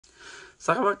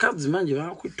Saka vakadzi manje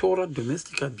vakutora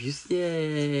domestic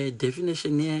abuse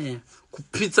definition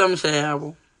kupitsa musha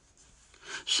yavo.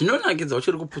 Zvinonakidza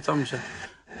uchiri kuputsa musha.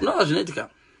 Unova zvinoitika.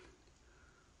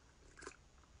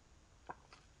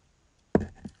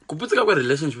 Kuputsika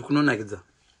kwerelationship kunonakidza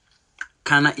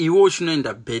kana iwe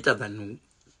uchinoenda better than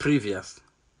previous.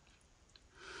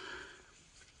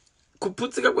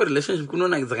 Kuputsika kwerelationship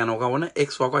kunonakidza kana ukaona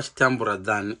ex wako achitambura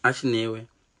than achinewe.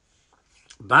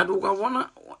 But ukaona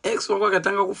ex wako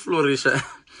akatanga kuflourisha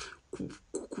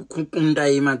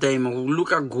kundaima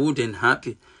look good and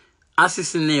happy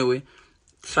asisinewe,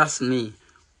 trust me,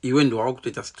 iwe ndo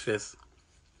wakutoita stress.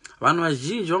 Vanhu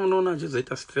vazhinji vamunoona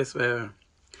vachizoita stress vaya.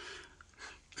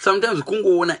 Sometimes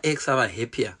kungoona ex ava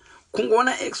happier.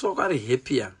 Kungoona ex wako ari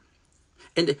happier.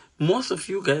 And most of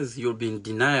you guys, you'll be in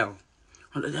denial.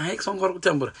 Ex wangu ari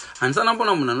kutambura. Handisana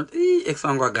mbona munhu anoti ex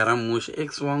wangu agara mushe,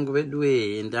 ex wangu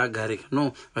vedwe ende agarika.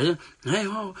 No, hai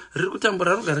wow, riri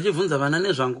kutambura rogara achibvunza vana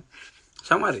nezvangu.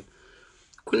 Shamwari,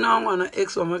 kuna mwana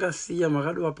ex wamakasiya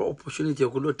makadovapa opportunity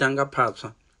yekundotanga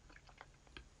patsva.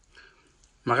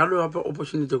 Makadovapa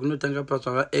opportunity yekundotanga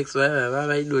patsva. Ex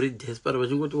vaidori desperate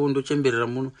vachingoti wondochemberera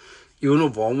muno. Iwe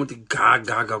unobva wamuti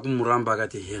gaga kumuramba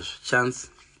akati hezvo chance.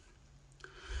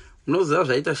 Unoziva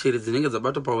zvaita shiri dzinenge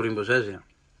dzabatwa paurimbo zvazvia.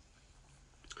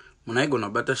 Munhu aigona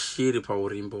kubata shiri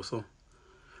paurimbo so.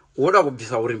 Woda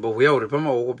kubvisa urimbo huya uri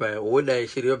pamaoko paya, woda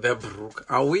shiri yobva yabhuruka.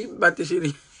 Auibati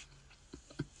shiri.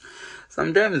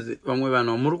 Sometimes vamwe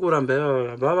vanhu muri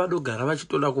kuramba vavadogara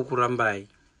vachitoda kukurambai.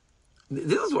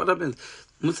 This is what happens.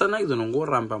 Musanakidzwa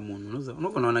nongoramba munhu.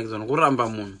 Unogona kunakidzwa nongoramba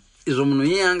munhu. Izvo munhu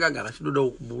iye angagara achidoda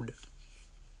kubuda.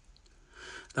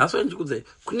 That's why ndikudzai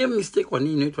kune mistake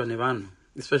wani inoitwa nevanhu,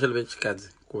 especially vechikadzi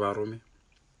kuvarume.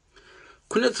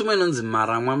 Kune tsumo inonzi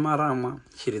maramwa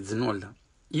shiri dzinodya.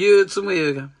 Iyo tsumo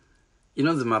iyoka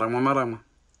inonzi maramwa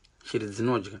shiri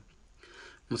dzinodya.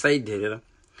 Musaidherera.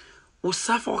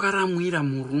 Usafa wakaramwira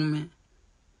murume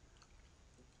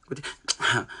kuti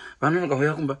vanhu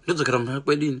vakauya kumba ndodzokera musha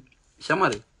kwedini.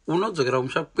 Shamwari, unodzokera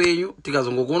kumusha kwenyu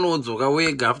tikazongokuona wodzoka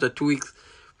wega after 2 weeks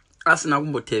asina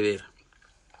kumbotevera.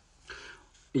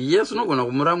 Yes, unogona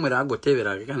kumuramwira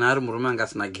agotevera kana ari murume anga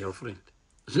asina girlfriend.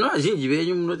 Zvino vazhinji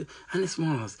venyu munoti ane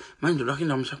small house manje ndoda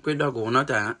kuenda musha kwedu agoona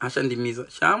kuti ashandimisa.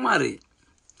 Shamwari,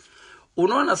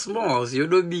 unoona small house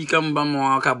yodobika mubama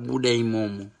wakabuda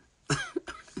imomo.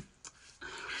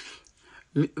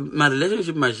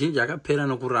 Marelationship mazhinji akapera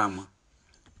nokuramwa.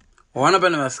 Waona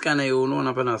pane vasikana iwe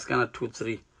unoona pane vasikana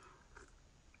 2-3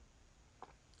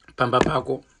 pamba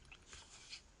pako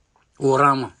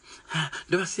woramwa.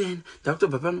 Ndovasiyeni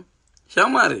ndakutobva pano.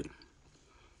 Shamwari,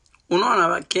 unoona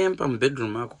vakempa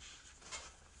mubedroom mako.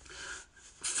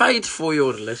 Fight for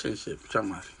your relationship,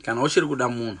 shamwari. Kana uchiri kuda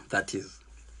munhu, that is.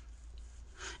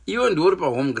 Iwe ndiwe uri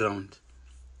pahome ground.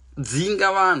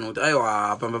 Dzinga vanhu kuti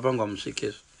aiwa pamba pangu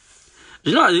amusvikizvo.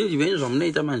 Zvino vazhinji venyu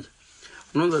zvamunoita manje.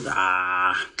 Unonza kuti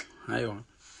aiwa.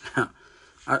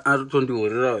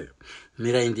 Aritondiurira uyo.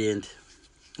 Mirai ndiende.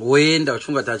 Woenda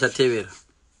uchingati achatevera.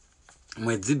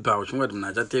 Mwedzi bha uchingati munhu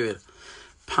achatevera.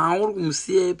 Pauri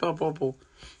kumusiya ipapo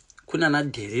kuna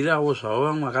nadherirawo zvavo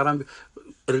vamwe akarambi.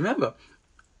 Remember,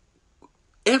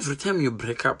 every time you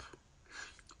break up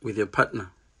with your partner,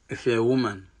 if you're a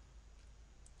woman,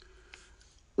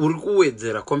 uri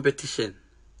kuwedzera competition.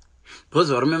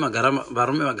 Because varume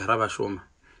vagara vashoma.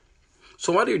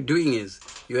 So what you're doing is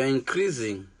you are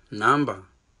increasing number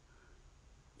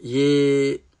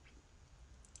ye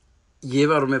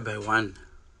varume by 1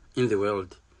 in the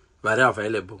world vari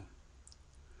available.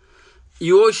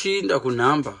 Iwo shinda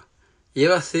kunamba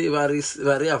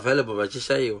vari available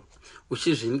vachishaiwa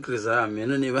uchizviincrease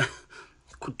hameno neva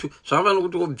zvavanoda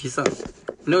kuti wobvisa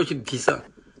ne uchibvisa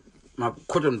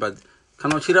cotton buds.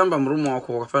 Kana uchiramba murume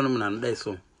wako wakafanana munhu anodai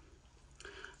so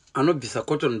anobvisa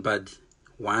cotton bud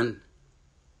 1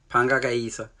 panga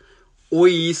akaisa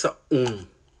oiisa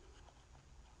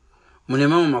mune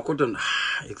mamwe macotton.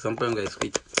 Example yangu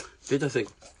haisikuita toita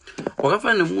seko.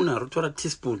 Wakafanana nemunhu arotora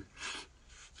teaspoon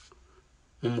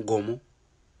mumugomo.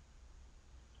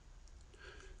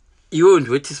 Iwe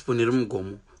ndiwe teaspoon iri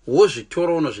mugomo.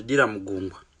 Wozvitora unozvidira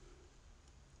mugungwa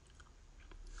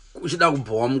uchida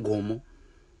kubhowa mugomo.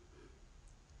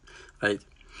 Right?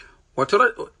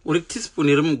 Watora uri teaspoon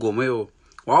iri mugomo iwo.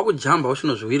 Wakujamba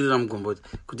uchinozviwirira mugombo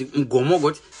kuti mugomo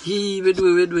goti hii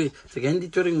vedwe saka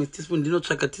nditori imwe teaspoon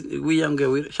ndinotsvaka yangu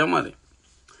yawira. Shamwari,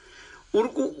 uri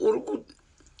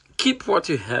keep what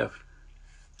you have.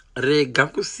 Rega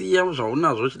kusiya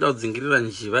zvaunazvo uchida kudzingirira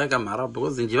njiva yakamhara,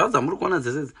 because njiva dzamuri kuona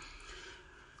dzese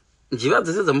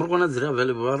dzamuri kuona dziri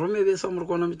available. Varume vese muri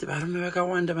kuona kuti varume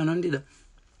vakawanda vanondida.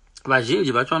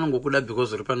 Vazhinji vacho vanongokuda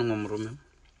because uri pane mumwe murume.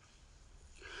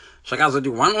 zvakazoti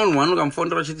 1-on-1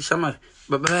 ukamufondera uchiti shamari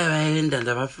baba vaenda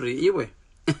ndava free iwe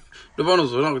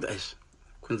ndopanozoona kuti aizvi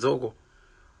kunzoko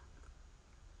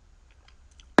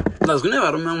ndazwi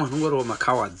nevarume vamwe vanongoriwo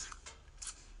macowards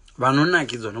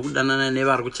vanonakidzwa nokudanana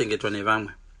nevari kuchengetwa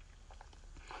nevamwe.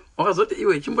 Wakazoti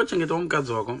iwe chimbochengetawo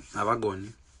mukadzi wako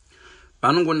havagoni,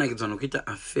 vanongonakidzwa nokuita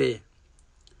affair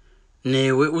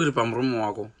newe uri pamurume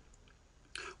wako.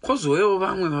 Kozowewo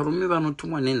vamwe varume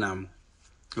vanotumwa nenhamo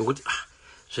yokuti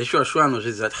zveshuwa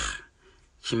anozviziva kuti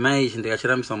chimai ichi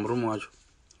ndikachiramisa murume wacho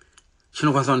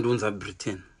chinokwanisa kundiunza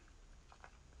Britain.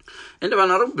 Ende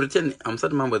vanhu vari kuBritain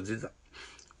hamusati mambodzidza.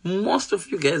 Most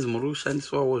of you guys muri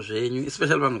kushandiswawo zvenyu,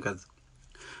 especially vanhukadzi,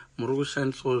 muri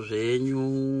kushandiswawo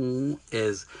zvenyu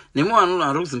as nemo vanhu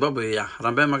vari kuZimbabwe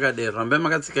rambai makadero, rambai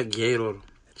makatsika giya iroro,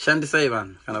 shandisai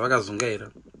vanhu kana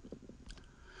vakazungaira.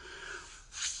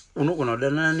 Unogona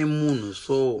kudanana nemunhu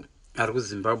so ari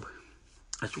kuZimbabwe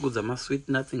achikudza sweet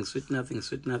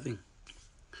nothing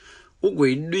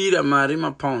ugoidira mari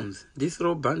mapounds,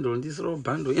 ndisiro bundle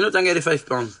inotanga iri 5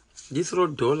 pounds, ndisiro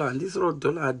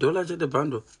dollar chete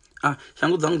bundle.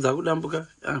 Shangu dzangu dzakudambuka.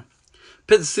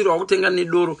 Pedzisiro wakutenga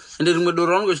nedoro, ende rimwe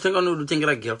doro raungochitenga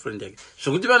nodotengera girlfriend yake,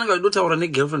 zvokuti vanenge vachidotaura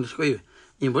negirlfriend chiko iwe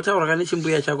imbotaura kana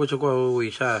chimbuya chako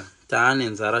chokwawisha taane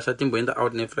nzara chatimboenda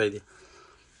out neFriday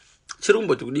chiri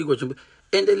kumboti kudiko chimbuya.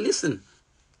 And listen,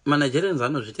 managerians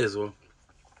anozviita izvo.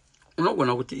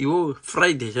 Unogona kuti iwo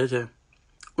Friday chacha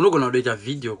unogona kudoita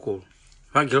video call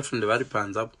vagirlfriend vari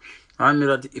panze apo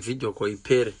vamira kuti video call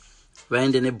ipere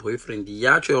vaende neboyfriend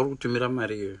yacho yauri kutumira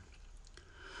mari iyoyo.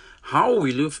 How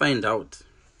will you find out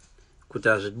kuti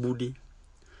hazvibudi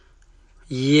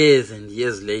years and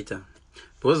years later?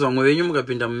 Because vamwe venyu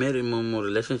mukapinda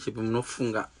murelationship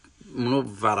munofunga,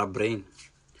 munovhara brain,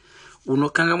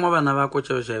 unokangamwa vana vako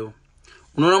chaivo chaivo.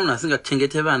 Unoona munhu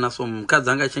asingachengete vana, so mukadzi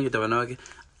angachengeta vana vake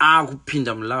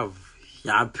akupinda mulove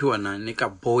yapiwa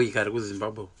nekaboy kari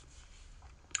kuZimbabwe.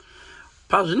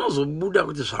 Pazvinozobuda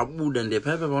kuti zvabuda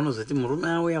ndepaipa paunozoti murume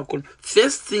awe yakona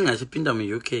first thing achipinda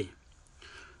muUK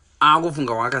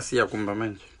akufunga wakasiya kumba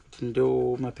manje kuti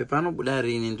ndo mapepa anobuda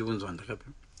rini ndikunzwa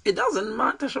ndakapewa. It doesn't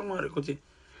matter shamwari kuti.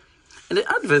 And the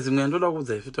advice imwe ndoda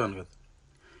kuudza ifiti vanhu kadzi,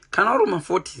 kana uri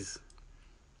ma40s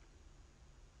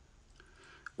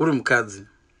uri mukadzi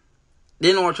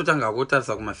then wachotanga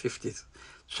kutarisa kuma50s,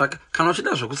 svaka kana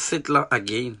uchida zvokusettle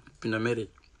again kupinda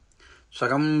marriage,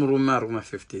 svaka murume ari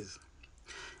kuma50s.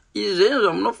 Izvezvo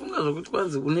zvamunofunga zvokuti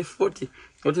kwanzi une 40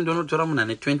 kuti ndonotora munhu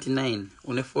ane 29,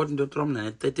 une 40 ndotora munhu ane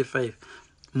 35,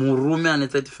 murume ane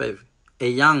 35, a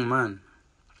young man,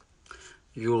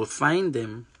 you'll find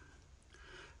them,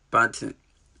 but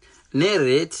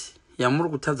nerate yamuri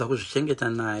kutadza kuzvichengeta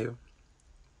nayo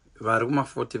vari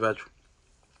kuma40 vacho,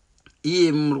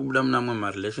 iye muri kubuda muna mwe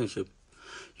marelationship,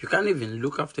 you can't even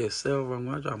look after yourself.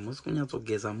 Vamwe vacho hamusi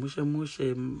kunyatsogeza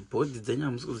mushe bhodhi dzenyu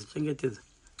hamusi kudzichengetedza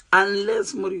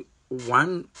unless muri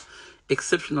one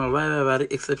exceptional, vaya vari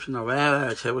exceptional,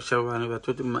 vaya chaivo vanhu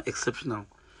vatoti ma-exceptional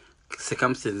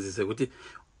circumstances ekuti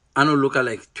anoluka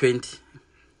like 20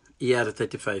 iye ari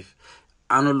 35,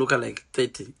 anoluka like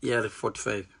 30 iye ari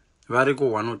 45, variko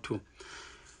 1 or 2.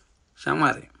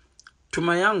 Shamwari, to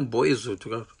my young boys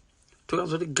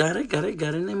tukazoti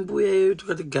gare nembuya iyoyo,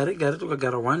 tukati gare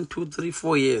tukagara 1 2 3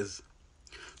 4 years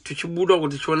tuchibuda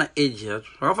kuti tichiona age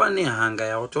yacho, zvakafanana nehanga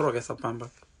yawatora wakaisa pamba.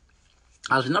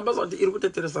 Hazvina basa kuti iri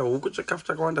kuteteresa huku chikafu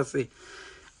chakawanda sei.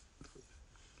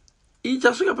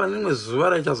 Ichasvika pane rimwe zuva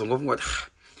raichazongofunga kuti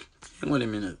imwe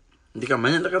minute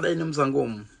ndikamhanya ndakadai nemusango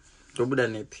umu ndobuda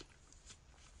nepi.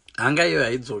 Hanga iyoyo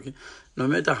haidzoki, no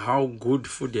matter how good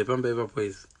food yepamba ipapo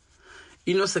is,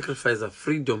 inosacrifice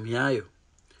freedom yayo,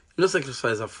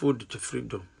 inosacrifice food to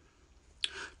freedom.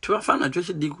 Tivafana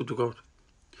tochidiki tukauta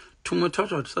tumwe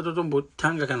twacho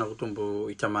hatisatotombotanga kana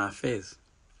kutomboita maaffairs.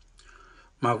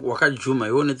 Wakajuma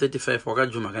iwe une 35,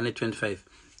 wakajuma kane 25,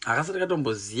 akasati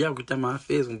katomboziya kuita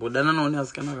maaffairs, kumbodana nawo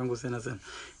neasikana akangosiyana.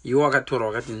 Iwe wakatora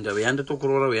wakati ndava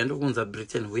yandatokuroora uyandokunza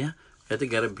Britain, uya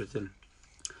yatigare Britain.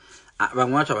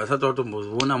 Vamwe vacho havasati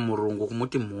vatomboona murungu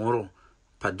kumuti mhoro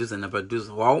padhuze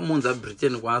napadhuze, waomunza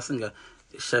Britain kwaasinga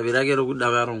shavi rake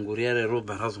rokudava ronguriya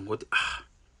rerobha razongoti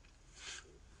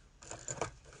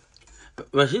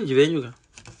vazhinji venyu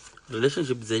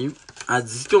relationship dzenyu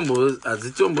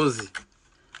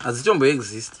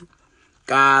hadzitomboexist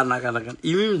kana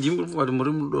imi ndimuri kufunga kuti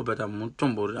muri murudo but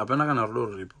hamutombori, hapana kana rudo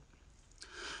ruripo.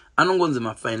 Anongonzi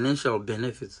ma-financial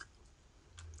benefits,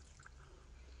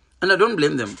 and I don't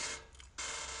blame them.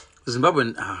 Zimbabwe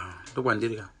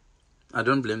ndokwandiri, I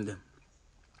don't blame them.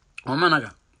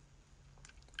 Wamanaka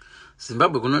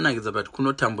Zimbabwe kunonakidza but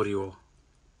kunotamburiwa.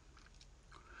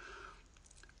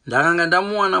 ndakanga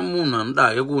ndamuwana munhu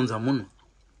anodake kuunza munhu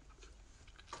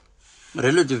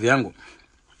relative yangu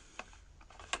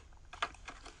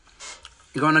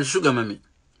ikawana chishuga mami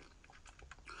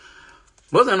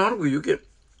boza kana uri kuuk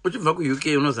uchibva kuuk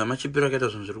unozama chipiro akaita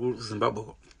zvinhu zviri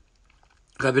kuzimbabwe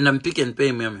ukapinda mupick and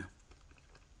pay muyame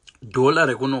dollar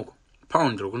rekunoko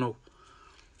pound rekunoko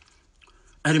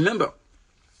I remember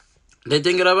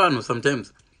ndaitengera vanhu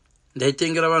sometimes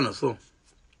ndaitengera vanhu so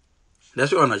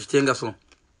ndasvika vanhu vachitenga so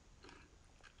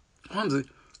kwanzi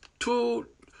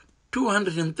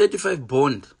 235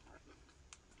 bond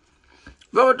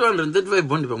vava 235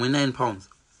 bond pamwe 9 pounds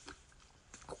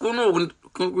kuno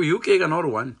kuuk kana uri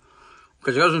 1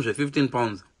 ukadya zvinhu zve15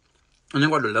 pounds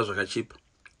unenge wadolla zvakachipa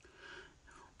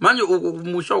manje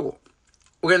musha uko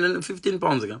ukaenda 15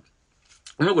 pounds ka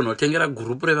unogona kutengera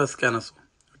group revasikana so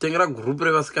kutengera group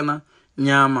revasikana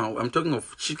nyama. I'm talking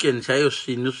of chicken chaiyo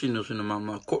svino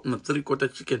ma 3/4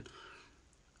 chicken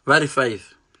vari 5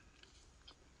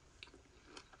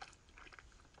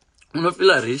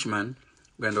 unofeel rich man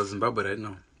ukaenda kuzimbabwe right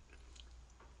now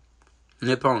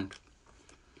nepound.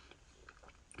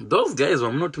 Those guys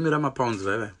vamunotumira mapounds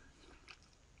vaiva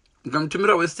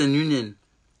ukamutumira Western Union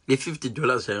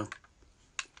 $50 chaiyo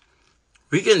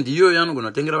weekend iyoyo anogona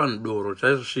kutengera vanhu doro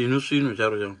chaizvo svino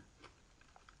charo chavo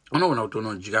unogona kuti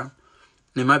unodya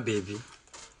nemabhebi.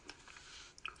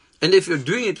 And if you're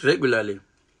doing it regularly,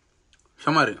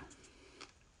 shamari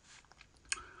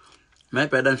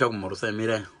maipaida nchakumhorosa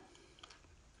imirai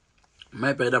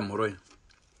maipaida mhoroi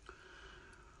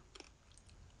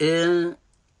it's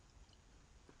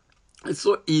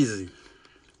so easy.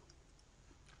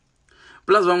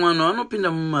 Plus vamwe vanhu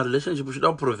vanopinda mumarelationship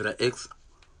uchida kuprovera x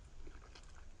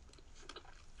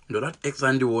ndorati x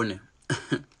andione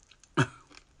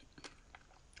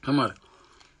shamari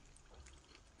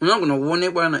unogona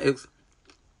kuonekwa na x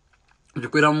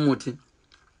uchikwira mumuti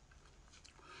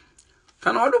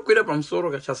kana wadokwira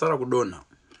pamusoro kachasara kudonha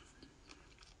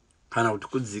kana kuti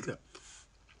kudzika.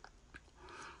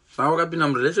 Saka wakapinda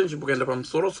murelationship ukaenda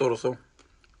pamusoro so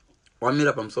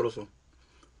wamira pamusoro so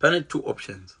pane 2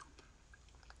 options.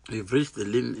 You've reached the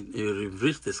limit, you've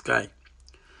reached the sky.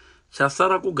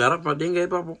 Chasara kugara padenga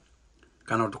ipapo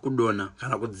kana kuti kudonha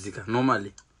kana kudzika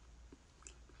normally.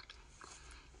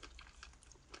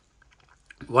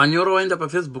 Wanyoro waenda pa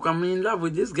Facebook, I'm in love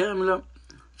with this guy, I'm in love.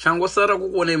 Changosara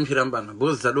kukuona muchirambana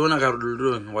because zadona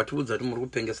karudodoni watiudza kuti muri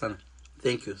kupengesana.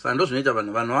 Thank you. Sando zvinoita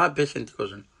vanhu va patient iko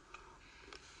zvinhu.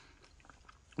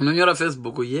 Unonyora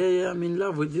Facebook, yeah, I'm in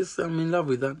love with this, I'm in love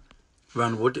with that.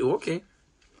 Vanhu voti okay.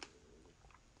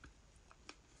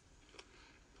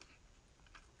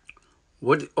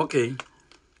 What okay.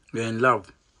 We're in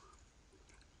love.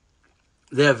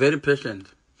 They are very patient.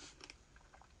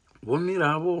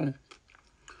 Vomiravo.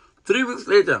 3 weeks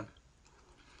later,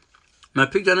 my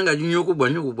picture nanga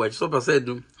nyukubwa chisopa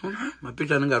said, my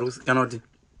picture nanga rusi kanoti.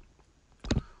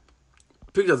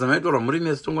 Pictures zamaitwa muri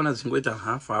tongona zingoita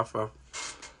half.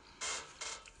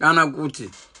 Kana kuti.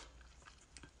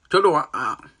 Todo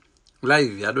wa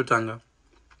live yadotanga.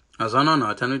 Azana na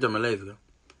atanoita ma live ka.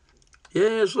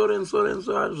 Yeah, sorry. So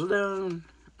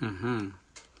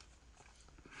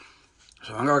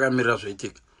anga wakamira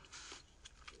zvoitika.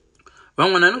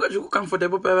 Vamwe vanenge vachi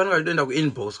comfortable pa vanenge vachitoenda ku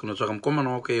inbox kunotsvaka mukomana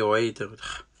wako waita kuti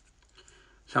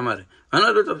shamari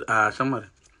vanototi shamari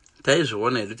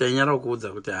taizviona hedu tainyara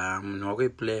kuudza kuti munhu wako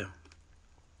iplayer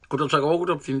kutotsvakawo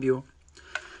kutopfimbiwa.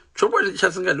 Chokwadi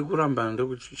chatingadi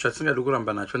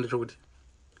kuramba nacho ndechokuti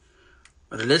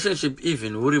relationship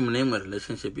even uri mune imwe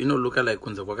relationship inoluka like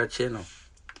kunze kwakachena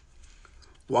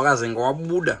wakazenga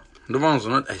wabuda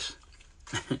ndopanozonoti aish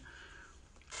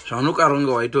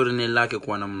zvaunokaronga waitori nelake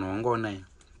kuwana munhu wanga unaye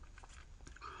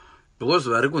because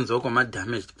vari kunze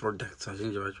kwamadamaged products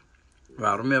vazhinji vacho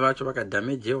varume vacho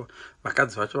vakadamagewa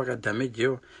vakadzi vacho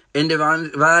vakadamagewa ende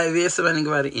vese vanenge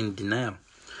vari in denial.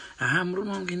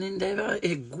 Murume wangu ine ndaiva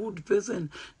a good person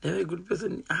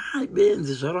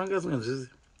benzi zvaro anga asinganzvisi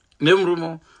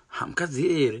nemurume mukadzi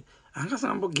here anga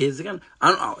asingambogezi kana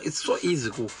it's so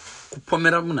easy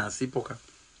kupomera munhu asipo ka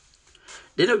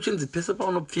dende kuchinzi pese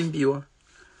paunopfimbiwa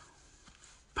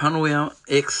panouya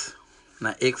x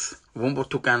na x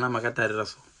vombotukana makatarira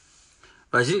so.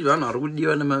 Vazhinji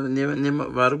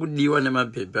vanhu vari kudiwa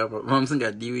nemabhebhe apa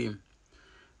vamusingadiwi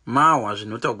mawa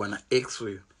zvinotaurwa nax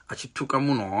uyu achituka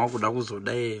munhu wawakuda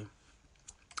kuzoda yeye.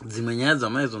 Dzimwe nyaya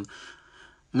dzamaizo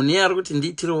munhu iye ari kuti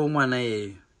ndiitirewo mwana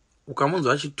yeye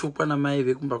ukamunzwa achitukwa namai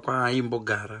vekumba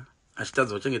kwaaimbogara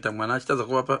achitadza kuchengeta mwana achitadza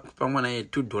kupa mwana yeye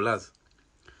 $2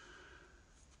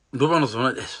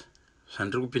 ndopanozoona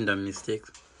zvandiri kupinda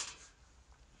mistakes.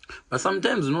 But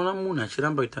sometimes unoona munhu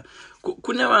achiramba kuita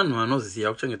kune vanhu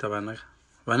vanoziva kuchengeta vana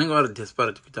vanenge vari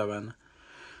desperate kuita vana.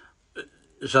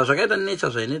 Zvazvakaita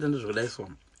nature zvainoita ndezvokudai so.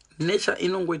 Nature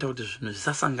inongoita kuti zvinhu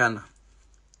zvisasangana.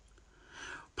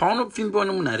 Paunopfimbiwa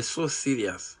nemunhu ari so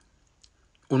serious,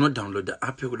 unodownload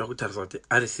app yekuda kutarisa kuti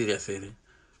ari serious here.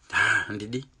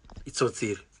 Ndidi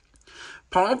itsotsi iri.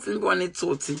 Paunopfimbiwa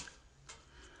netsotsi,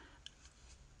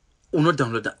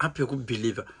 unodownload app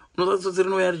yekubeliever. Unoza tsotsi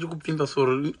rinouya richikupfimba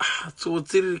soro.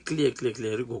 Tsotsi riri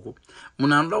clear rigoko.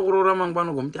 Munhu anoda kuroora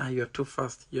mangwana gomuti you are too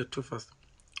fast, you are too fast.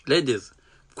 Ladies,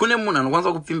 kune munhu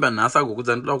anokwanisa kupfimba nhasi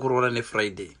agokudza ndoda kuroora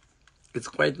neFriday. It's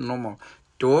quite normal.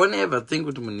 Don't ever think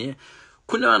kuti munhu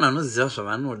kune vanhu vanoziva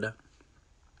zvavanoda.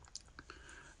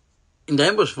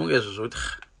 Ndaimbozvifunga izvozvo kuti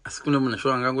asi kune munhu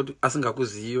sho angangoti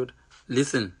asingakuzivi.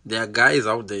 Listen, there are guys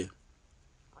out there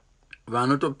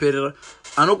vanotoperera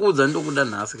anokuudza ndokuda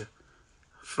nhasi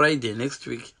Friday next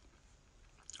week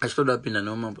achitoda pinda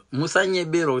nomamba.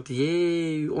 Musanyeberwa kuti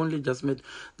hey, you only just met.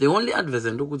 The only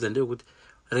advice ndokuudza ndeyekuti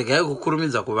regai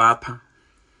kukurumidza kuvapa.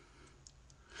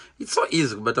 It's so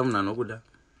easy kubata munhu anokuda.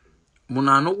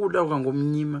 Munhu anokuda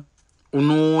ukangomunyima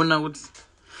unoona kuti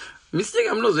mistake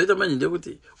amunozoita manje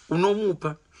ndeyekuti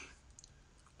unomupa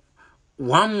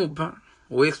wamupa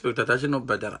woexpect kuti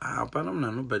achinobhadhara. Hapana munhu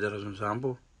anobhadhara zvinhu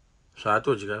zvambo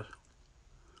zvaatodya.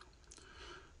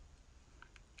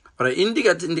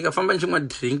 Ndikafamba ndichimwa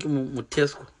drink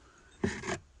muTesco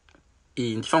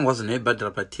ndifanirwa kuzi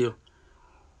naibhadhara patio.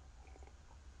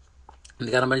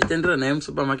 Ndikaramba ndichitendera naye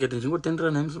musupermarket,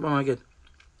 ndichingotendera naye musupermarket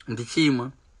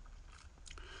ndichimwa.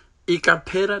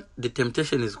 Ikapera, the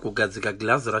temptation is kugadzika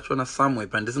glass rachona somewhere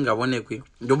pandisingavonekwi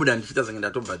ndobuda ndichita senge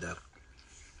ndatobhadhara.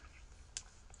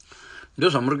 Ndo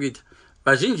zvamuri kuita.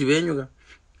 Vazhinji venyu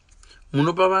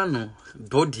munopa vanhu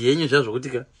bhodhi yenyu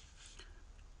zvazvokuti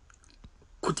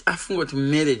kuti afunga kuti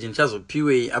marriage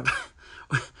ndichazopiwei apa.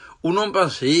 Unompa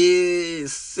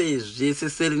zvese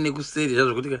seri nekuseri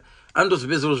zvazvokuti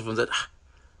andozopedzera zvibvunza kuti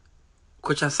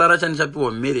kochasara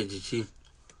chandichapiwa marriage chii.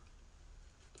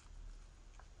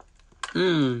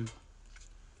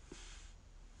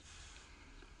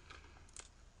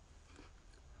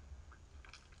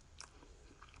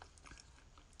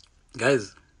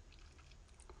 Guys,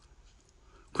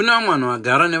 kuna vamwe vanhu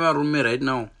vagara nevarume right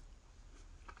now.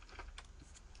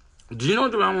 Do you know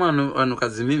kuti vamwe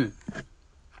vanhukadzi mimi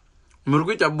muri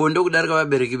kuita bonde kudarika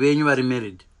vabereki venyu vari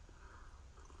married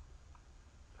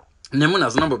nemunhu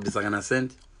asinambobvisa kana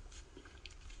sendi.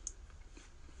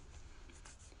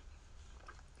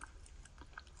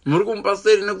 Muri kumupa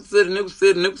seri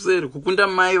nekuseri kukunda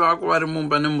mai vako vari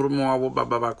mumba nemurume wavo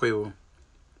baba vako ivo.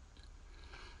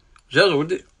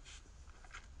 Zvazvokuti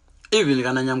even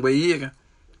kana nyangwe iye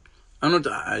anoti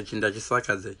chinda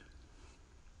chisakadza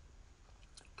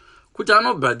kuti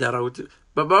anobhadhara kuti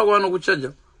baba vako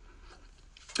vanokuchaja.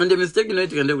 Ende mistake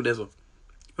inoitika ndeyekuda so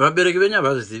vabereki venyu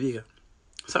havazvizivika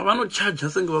saka vanochaja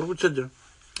senge vari kuchaja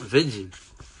virgin.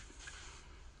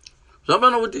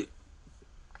 Zvapano kuti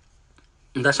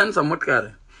ndashandisa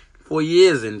motikari for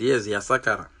years and years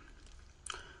yasakara.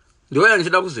 Ndoya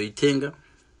ndichida kuzoitenga.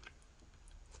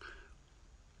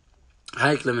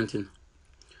 Hi Clementine,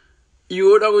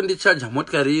 iwe uda kundichaja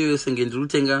motikari iyoyo senge ndiri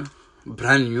kutenga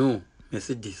brand new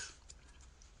Mercedes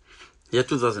ya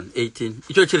 2018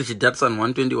 icho chiri chiDatsun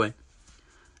 120y.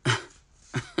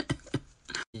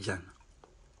 Jana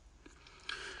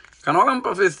kana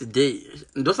wakamupa first day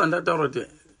ndosandataura kuti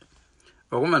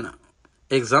vakomana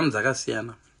exam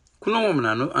dzakasiyana. Kuno mumwe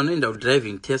munhu anoenda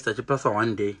driving test achipasa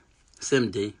one day same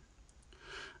day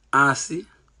asi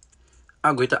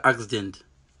agoita accident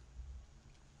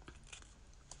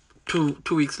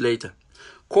 2 weeks later.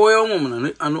 Koya umwe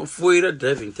munhu anofoira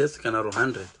driving test kana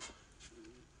 100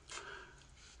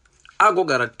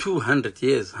 agogara 200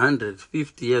 years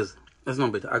 150 years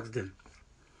asinomboita accident.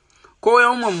 Koya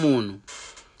umwe munhu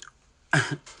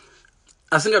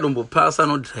asingadombopasa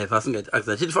anodrive asingaita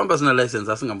accident achifamba asina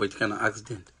license asingamboiti kana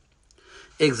accident.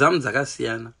 Exam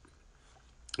dzakasiyana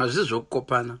hazvisi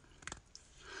zvokukopana.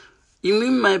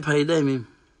 Imimi maipaida imimi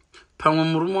pamwe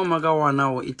murume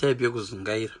wamakawanawo itype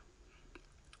yekuzungaira.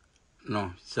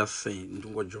 No, just saying,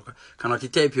 ndingojoka. Kana kuti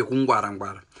type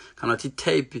yekungwara-ngwara. Kana kuti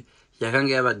type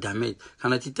yakanga yava damage.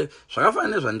 Kana kuti type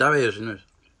zvakafanana nezvandava iyo zvinezvi.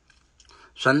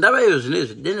 Zvandava iyo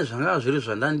zvinezvi deni zvanga zviri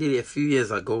zvandandiri a few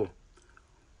years ago.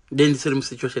 Deni ndisiri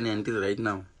musituation yandiri right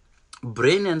now.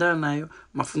 Brain yandava nayo,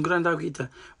 mafungiro andakuita,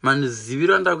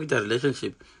 maziviro andakuita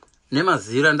relationship,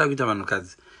 nemaziviro andakuita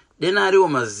vanhukadzi. Deni ariwo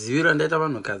maziviro andaita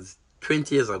vanhukadzi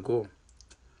 20 years ago,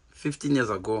 15 years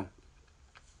ago.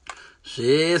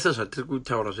 Zvese zvatiri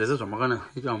kutaura, zvese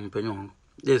zvamakaita muupenyu hwangu,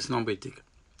 dei zvinomboitika.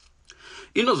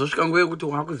 Inozosvika nguva yekuti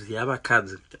wakuziva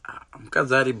vakadzi kuti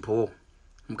mukadzi ari bho,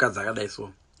 mukadzi akadai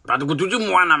so. but kuti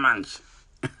uchimuwana manje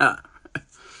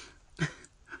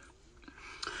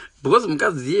because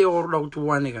mukadzi iye waroda kuti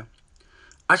uwaneka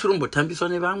achirombotambiswa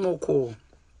nevamwoko.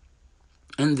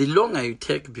 And the longer you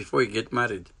take before you get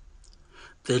married,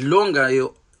 the longer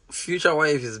your future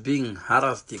wife is being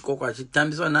harassed ikoko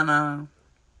achitambiswa nana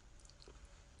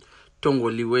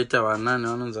tongoliweta vanani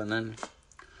vanonzwa nani.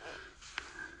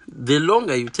 The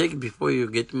longer you take before you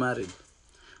get married,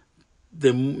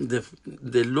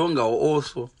 the longer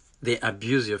also they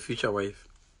abuse your future wife.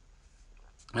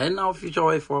 And now future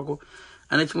wife wako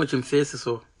ane chimwe chimufesi,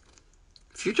 so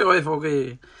future wife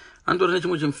wako andori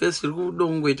nechimwe chimufesi chiri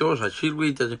kudongoitawo zvachiri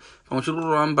kuita pamwe chiri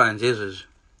kuramba nje izvezvi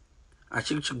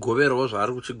achiri kuchigoverawo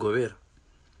zvaari kuchigovera.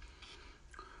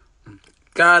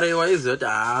 Kare waiziva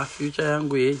kuti future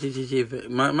yangu yechichichive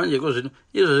manje ko zvino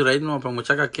izvezvi right now pamwe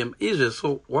chakakempa izvezvi.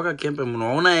 So wakakempa munhu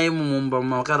waona yaimumumba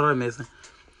makararemesa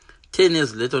 10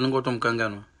 years later unenge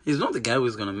watomukanganwa. He's not the guy who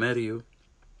is going to marry you.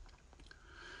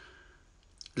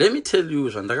 Let me tell you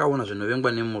zvandakaona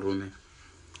zvinovengwa nemurume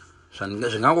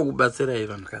zvingangokubatsirai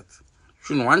vanhukadzi.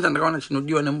 Chinhu one chandakaona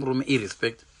chinodiwa nemurume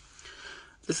irrespect.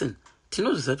 Listen,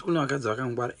 tinozviziva kuti kune vakadzi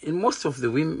vakangwara. In most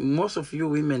of you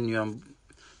women,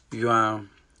 you are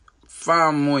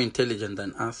far more intelligent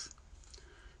than us.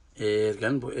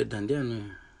 Ganbo Edda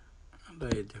ndiani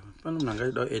Edda pano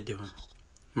mnangaida Edda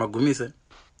magumise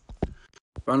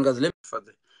vanhukadzi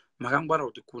lemfadze makangwara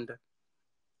kuti kunda.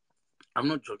 I'm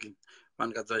not joking.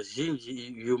 Vanhukadzi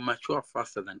vazhinji you mature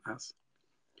faster than us,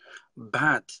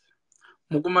 but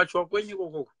mukumature kwenyu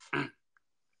kokoko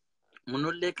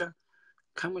munoleka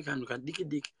kamwe kanhu kadiki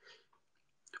diki.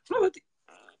 Unoti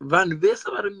vanhu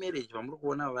vese vari marriage vamuri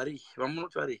kuona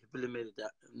vamunoti vari happily married,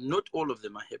 not all of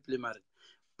them are happily married,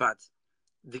 but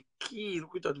the key iri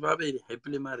kuita kuti vave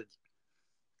happily married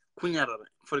kunyarara.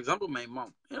 For example, my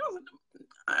mom,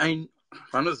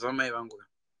 vanoziva mai vangu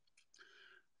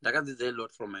ndakadzidza a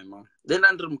lot from my mom. Then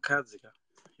andiri mukadzi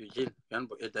Eugene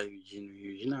yanboeda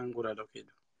Eugene angurada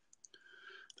kueda.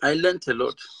 I learned a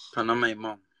lot pana my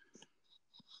mom.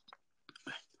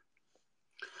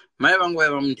 Mai vangu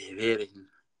vaiva mundevere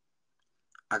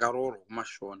akaroorwa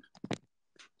kumashona.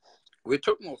 We're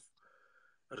talking of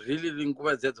really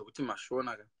nguva dziya dzokuti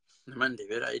mashona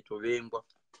nemandevere aitovengwa.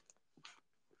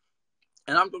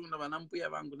 And I'm talking about vana mbuya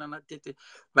vangu nana tete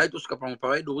vaitosvika pamwe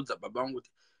pavaidoudza baba vangu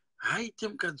kuti haite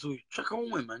mukadzi uyu tsvaka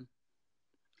umwe mani.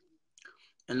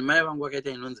 And mai vangu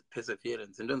vakaita inonzi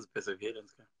perseverance. Indonzi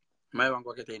perseverance ka mai vangu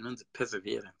vakaita inonzi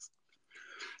perseverance.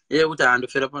 Kuti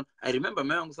handofera pano. I remember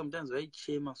mai vangu sometimes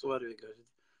vaichema so vari vega vachiti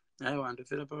aiwa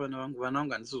handofera pa vana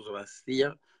vangu handisi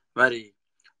kuzovasiya vari.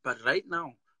 But right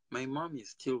now my mom is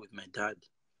still with my dad.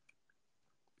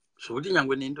 Zvokuti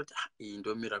nyangwe neindoti iyi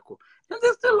ndo miracle. And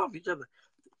they still love each other.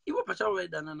 Ivo pachavo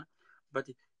vaidanana. But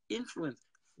influence,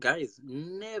 guys,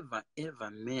 never ever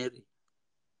marry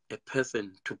a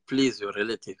person to please your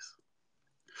relatives.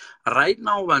 Right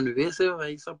now vanhu vese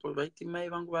vaisupport vaiti mai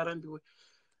vangu varambiwe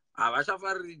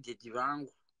havachafariri dheti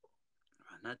vangu.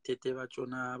 Vana tete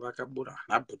vachona vakabura,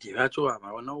 vana bhuti vacho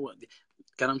havaona.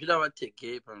 Kana muchida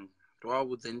vategei pano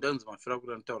ndovaudze ndonzi mafira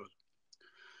kuti anotaura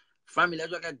family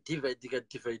yacho akadivhaidika.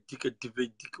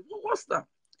 What's that?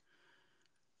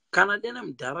 Kana dene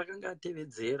mudhara akanga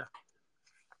atevedzera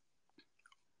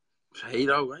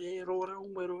zvairawa roora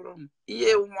umwe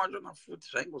iye umwe wachona futi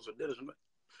zvaingozodero zvino.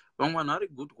 Vamwe vanhu vari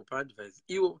good kupa advice.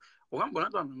 Iwo wakambona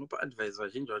kuti vanhu vanopa advice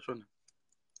vazhinji vachona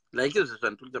like izvo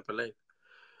zvandikuita palife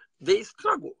they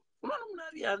struggle. Unoona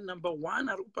munhu ari number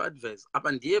one ari kupa advice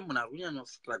apa ndiye munhu ari kunyanya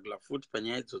kustruggle futi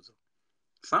panyaya idzodzo.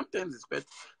 Sometimes it's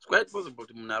quite possible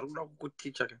kuti munhu ari kuda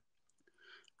kukuticha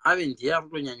ave ndiye ari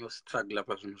kutonyanya kustruggle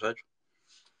pazvinhu zvacho.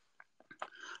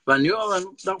 Vanhu ivo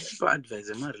vanoda kupa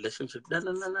advice emarelationship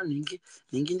dananana nhingi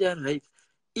ndiari right,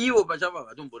 ivo pachavo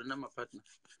havatombori namapartner.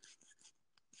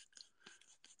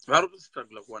 Vari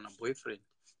kustruggle kuwana boyfriend.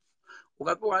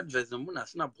 Ukapiwa advice nemunhu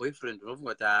asina boyfriend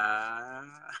unofunga kuti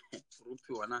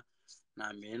urupiwa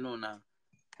namheno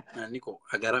naniko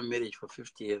agara marriage for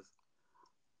 50 years.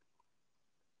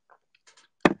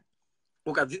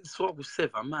 Ukadzidziswa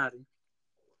kusevha mari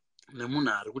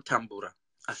nemunhu ari kutambura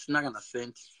asina kana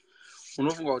senti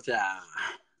unofunga kuti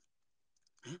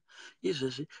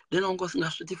izvezvi deni wanga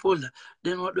usingasviti folder,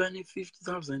 deni wadowa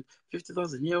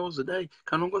ne50,000 iye wozodai.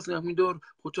 Kana wanga usingamwi doro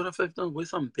kutora 5,000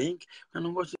 woisa mubank. Kana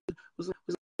wanga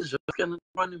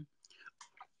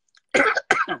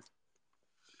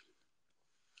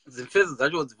dzimfezi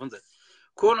dzacho wodzibvunza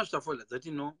kuona svita folder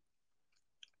dzati no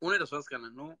unoita zvasikana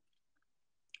no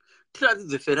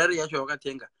tiratidze Ferrari yacho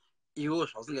yawakatenga iwo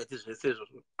zvausingaiti zvese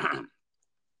izvozvo.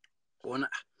 Kuona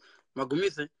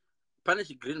magumise pane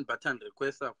chigreen button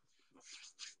request apo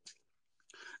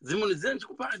Dzimunhu dzine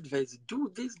ndikupa advice, do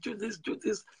this, do this, do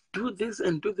this, do this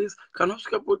and do this. Kana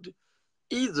usvika poti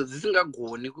idzo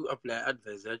dzisingagoni kuapply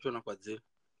advice yachona kwadziri.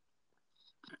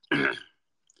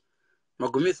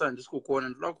 Magumisa handisi kukuona,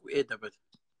 ndoda kuedha but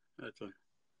yachona.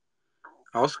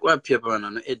 Hausi kuapia pavanhu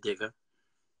vanoedheka.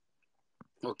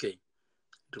 Okay.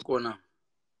 Ndikuona.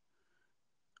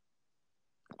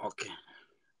 Okay.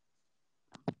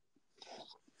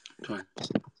 Tony.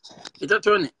 Ita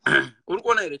Tony. Uri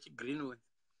kuona here chigreenway.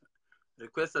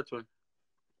 Requesta Tony.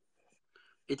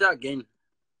 Ita again.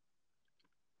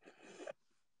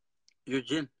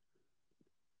 Eugene.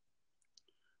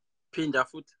 Pinda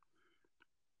foot.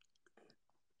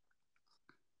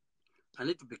 I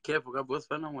need to be careful because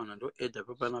pana mwana ndo edha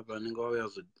papana panenge wauya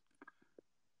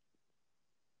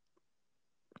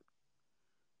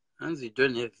hanzi you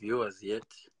don't have viewers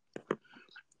yet.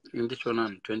 Indishona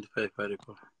 25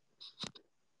 paripo.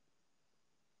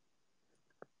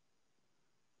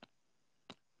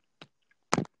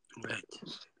 Right.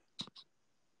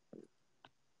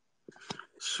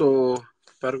 So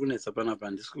pari kunetsa panapa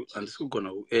handisi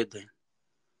kugona kuedha.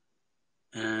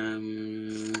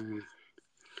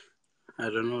 I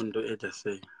don't know ndo edha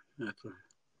sei.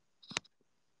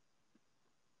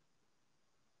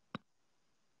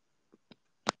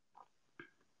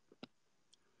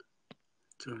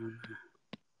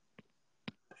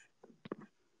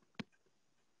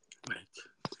 Right.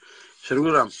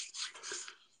 Shirugurama.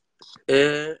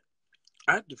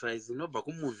 Advice inobva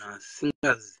kumunhu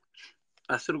asingazi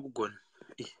asiri kugona.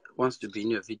 Wants to be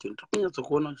in your video.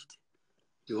 Ndikunyatsokuona uchiti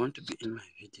you want to be in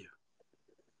my video.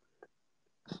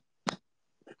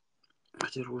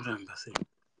 Achiri kuramba sei?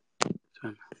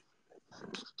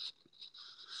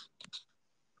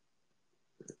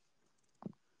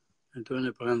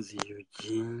 Antione pakanzi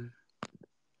Eugene.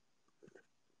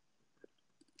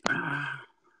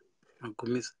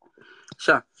 Magumisa.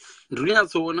 Sha, ndiri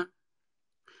kunyatsoona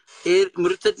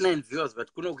muri 39 viewers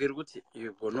but kuno kuri kuti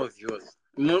you got no viewers.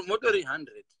 Motori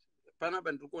 100.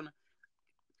 Panapa ndiri kuona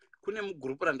kune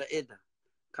mugroup randaedha.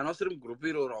 Kana usiri mugroup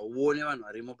iroro auone vanhu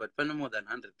varimo but pane more than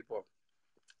 100 people.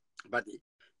 But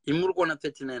imuri kuona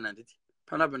 39 handiti.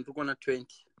 Panapa ndiri kuona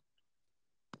 20.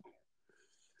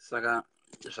 Saka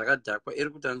zvakadhakwa iri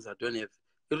kuti hanzi don't have.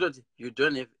 Iri kuti you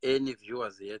don't have any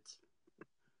viewers yet.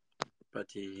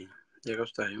 But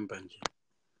yakasvita himbanje.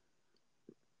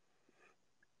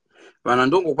 Vanhu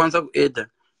ndongokwanisa kuedha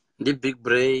ndi Big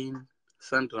Brain,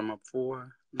 Sandra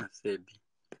Mapfuwa naSebi.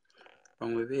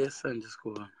 Vamwe vese handisi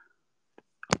kuona.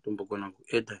 Tombogona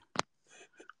kuedha.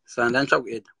 Saka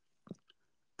ndichakuedha.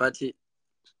 But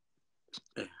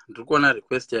ndiri kuona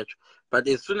request yacho. But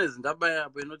as soon as ndabaya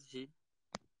apo inoti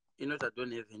I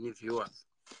don't have any viewers.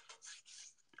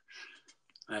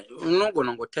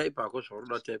 Unogona ngotype ako zvauri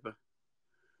kuda type.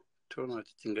 Toona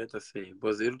kuti tingaita sei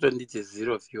because iri kutonditi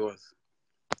 0 viewers.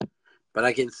 But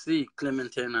I can see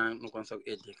Clementine anokwanisa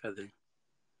kuedheka there.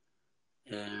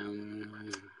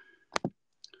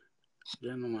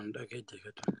 Ndiani mwana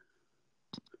ndakaedheka to.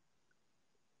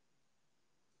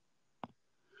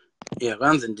 Yeah,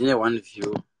 kanzi ndine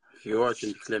 1 view wacho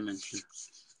ndi Clementine.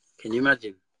 Can you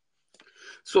imagine?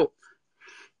 So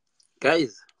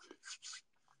guys,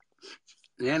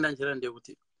 nenda njira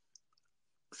ndekuti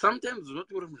sometimes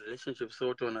unoti uri murelationship so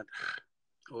utoona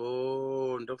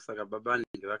ndokusaka baba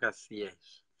vanenge vakasiya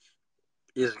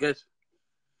izvi guys.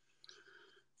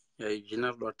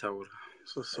 Eugene ruda kutaura.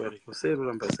 So sorry. Kusei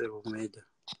ruramba sei kumuedha.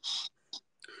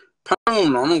 Pane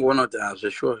munhu anongoona kuti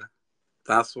zveshora.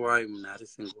 That's why munhu ari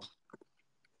single.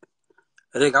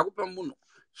 Rega kupa munhu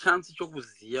chance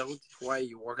chokuziya kuti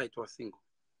why wakaitwa single.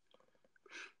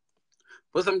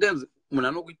 But sometimes munhu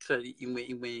anokuitira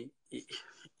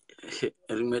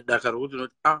rimwe daka rokuti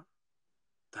unoti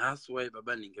that's why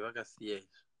baba nenge vakasiya izvi.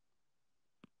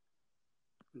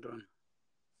 Ndona.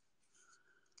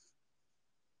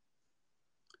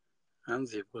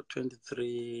 Hanzi for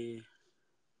 23.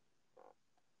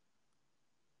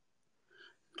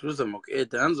 Ndiruzama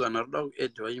kuedha. Hanzi vanhu varuda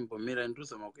kuedha vaimbomira.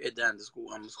 Ndiruzama kuedha handisi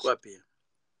kuapira.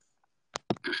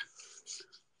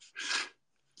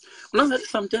 Unoziva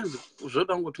sometimes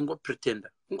zvoda kungoti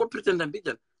ungopretenda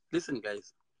mbijana. Listen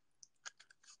guys.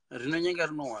 Rinonyenga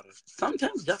rinowara.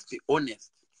 Sometimes just be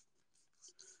honest.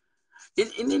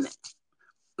 Inini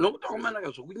nokuti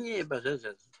kwamanaka zvokunyeba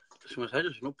zvazvazvo zvimwe zvacho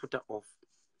zvinoputa off.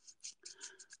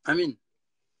 I mean,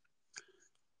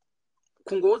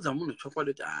 kungoudza munhu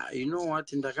chokwadi kuti you know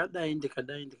what ndakadai nditi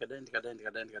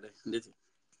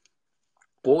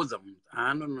kuudza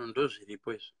munhu no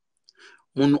ndozviripo izvi.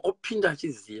 Munhu opinda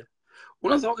achiziya.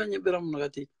 Unoziva wakanyebera munhu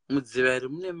akati mudziva iri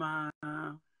mune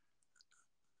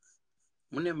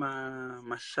mune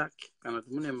mashaki kana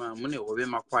kuti mune hove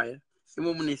makwaya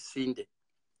imo mune sinde.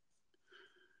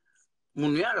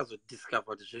 Munhu uya akazodiscover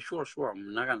kuti zveshuwa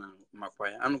muna kana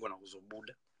makwaya anogona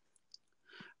kuzobuda.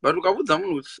 But ukabudza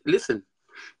munhu kuti listen,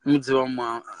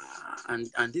 mudziwa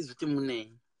handizi kuti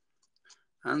munei.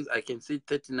 I can see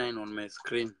 39 on my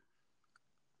screen.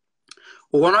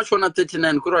 Ukaona Shona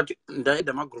 39 kureva kuti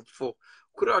ndaida magroup 4.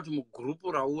 Kureva kuti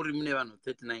mugrupu rauri mune vanhu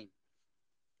 39.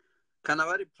 Kana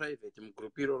vari private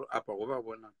mugroup iroro apa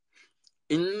wavavona.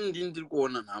 Inini ndiri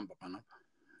kuona nhamba panapa.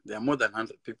 There are more than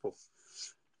 100 people.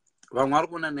 Vamwe vari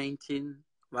kuona 19.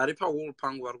 Vari pawall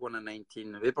pangu vari kuona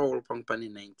 19. Vepawall pangu pane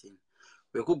 19.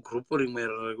 Vekugrupu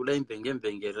rimwe kudai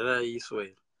mbenge raraiswa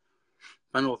iri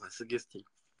pane over 60.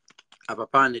 Apa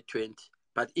pane 20.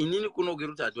 But inini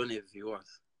kunogera kuti I don't have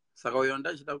viewers. Saka uyo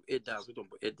ndachida kuedha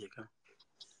akutomboedheka.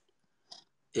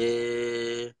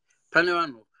 Pane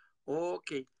vanhu.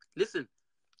 Okay, listen.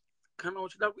 Kana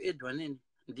uchida kuedhwa nini?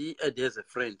 Ndi add as a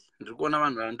friend. Ndiri kuona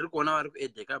vanhu ndiri kuona vari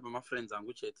kuedheka apa mafriends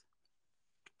angu chete.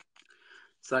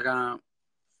 Saka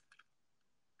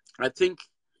I think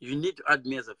you need to add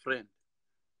me as a friend.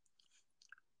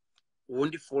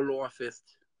 Won't follow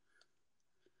first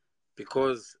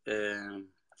because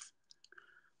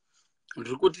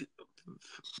ndikuti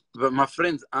my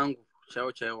friends angu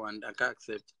chaiwo and aka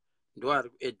accept ndo ari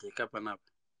kuedheka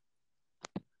panapa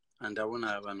and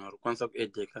aona vanhu vari kwanisa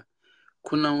kuedheka.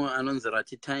 Kuna anonzi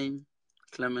Rati Time,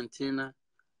 Clementina,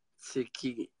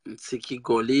 Tsiki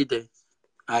Golide.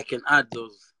 I can add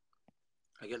those.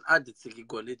 I can add the Tsiki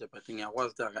Golide, but I think I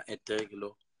was there at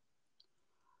Teglo.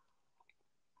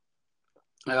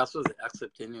 I also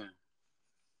accept anyway.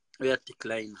 We are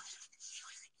decline.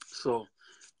 So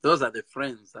those are the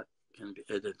friends that can be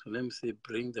added. So let me see,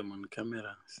 bring them on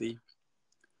camera. See,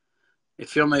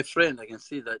 if you're my friend, I can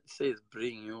see that it says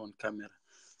bring you on camera.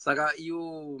 Saka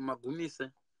you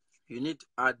Magumise, you need to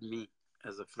add me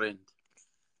as a friend.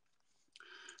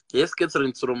 Yes, get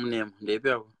from name.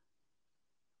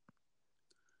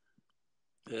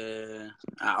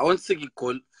 I want to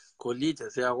call it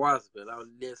as I was, but I'll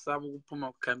let some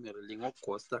puma camera link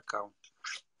cost account.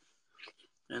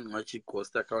 And what she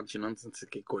cost account, you nonsense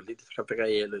call it.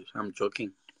 I'm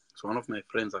joking. It's one of my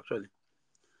friends actually.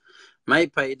 My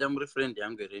paidam friend,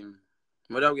 I'm getting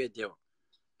what I'll get you.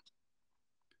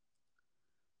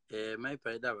 My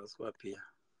paida was up here.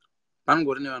 I'm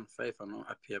going on 5 and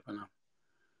up here now.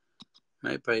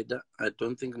 My paida, I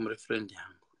don't think I'm a friend.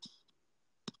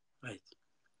 Right.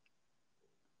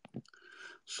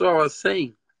 So I was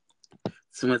saying,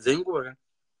 Simazengo,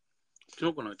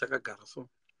 Tinokono Takagara. So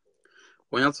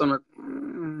when you're not,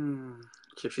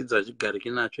 she feeds a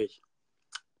garikina church.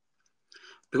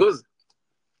 Because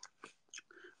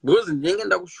in the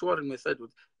end, I was sure in my side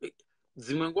with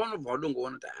Zimangono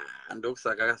Vodongo and dogs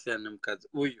are Gasian cats.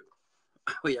 We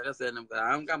are saying,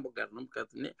 I'm Gambogarnum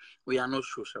Catne, we are not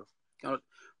sure.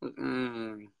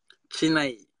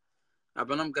 Chinai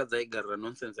Abanam Gazaigar,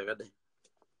 nonsense again.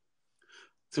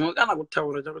 Simulcana would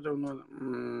tell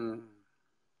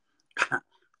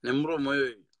Nemro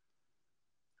Moy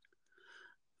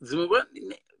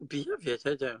Zimugan behavior,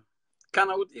 can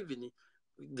I would even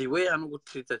the way I would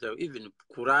treat that, even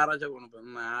Kurara,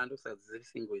 looks at this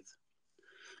thing with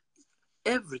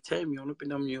every time you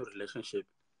open a new relationship.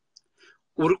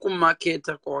 Uruku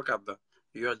marketer Kawakaba,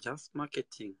 you are just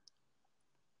marketing.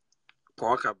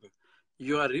 Kawakaba,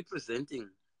 you are representing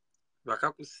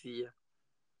Bakakusia.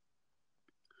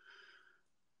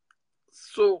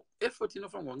 So, effort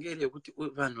enough from Wangeria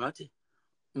Vanuati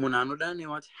Munano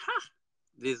what? Ha!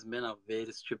 These men are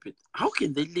very stupid. How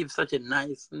can they live such a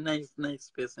nice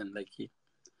person like he?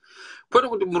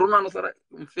 Put with Murumano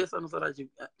face and Saraji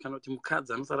cannot Mukads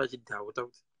and Saraji doubt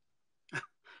out.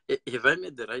 If I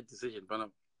made the right decision, Pana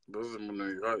those Muno,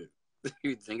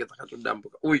 you think it's a dump.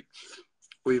 We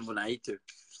Munaito.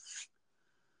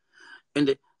 And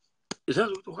it's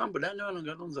just to come, but I know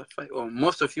or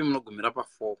most of you know Gumirapa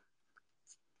 4.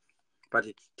 But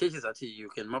it teaches that you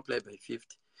can multiply by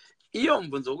 50. Iyo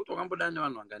mbunzo kuti wakambodani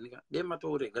vanhu vanganika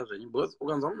dematorega zvenyu because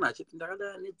ukanzwa munhu achiti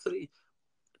ndakadai ne3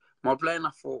 multiply na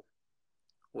 4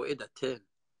 or either 10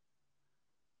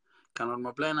 kana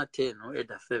multiply na 10 or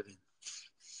either 7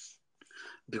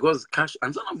 because cash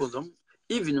anzana mbunzo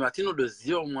even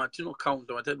vatinodoziva umwe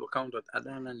atinocounta vataidocounta kuti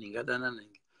adana ningi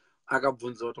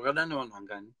akabvunza kuti wakadani vanhu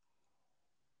vangani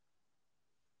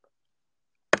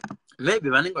maybe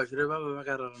vanenge vachireva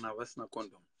vakararana vasina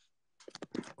condom.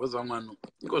 Was one man,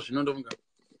 because you know, don't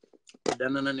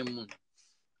danana nemunhu.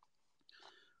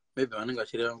 Maybe vanenge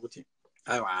vachireva kuti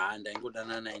aiwa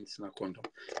ndaingodanana ndisina condom.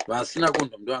 Vasina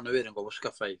condom ndo vanoverenga kusvika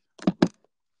 5.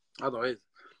 Otherwise,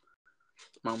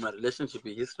 mamwe relationship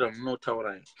history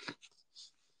amunotaura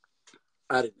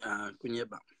ari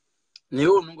kunyeba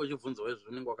newe unongo uchibvunzawo izvo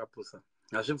unenge wakapusa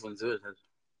hazvibvunziwe zvazvo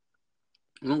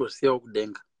unongosiyawo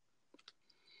kudenga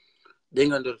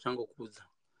ndiro richangokudza.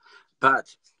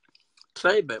 But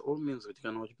try by all means kuti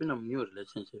kana uchipinda munew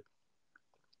relationship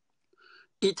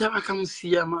ita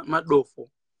vakamusiya madofo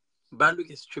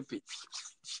baluke stupid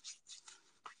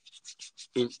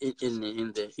in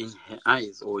her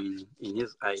eyes or in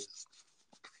his eyes.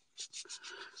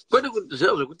 Kwete kuti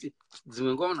zviro zvekuti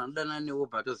dzimwe nguva munhu anodana newo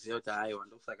batoziva kuti aiwa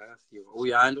ndokusaka akasiyiwa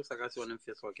uyu ndokusaka akasiyiwa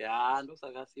nemufesi wake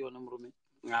ndokusaka akasiyiwa nemurume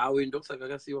uyu ndokusaka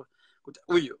akasiyiwa kuti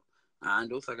uyu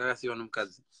ndokusaka akasiyiwa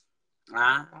nemukadzi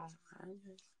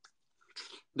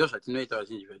ndo zvatinoita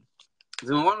vazhinji vedu.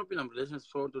 Dzimwe nguva unopinda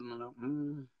murelationship sotonoona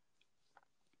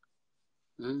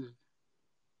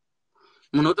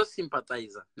munhu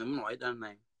otosympathiza nemunhu waidana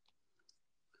naye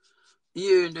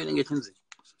iyoyo ndo inenge chinzi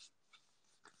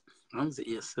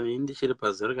hanzi yes ndichiri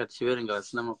pazero kati chiverenga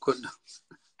vasina makondo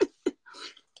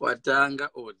watanga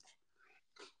odi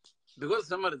because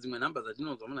samari dzimwe nhamba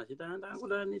dzatinonzwa munhu achiti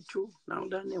ndakudana ne2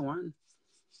 ndakudana ne1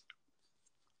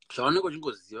 zvaunenge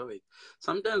uchingoziva vei.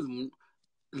 Sometimes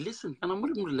listen, kana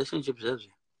muri murelationship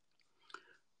zvazve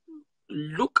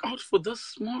look out for those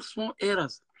small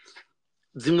errors.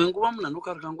 Dzimwe nguva munhu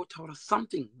anokaruka angotaura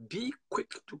something, be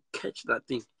quick to catch that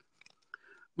thing.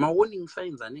 Warning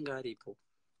signs anenge aripo.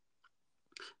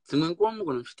 Dzimwe nguva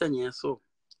mugona muchiita nyaya so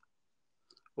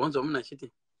wanzwa munhu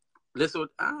achiti let's say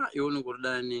iwe unenge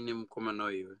uridana nemukomana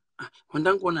wewe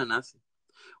wandangoona nhasi,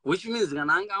 which means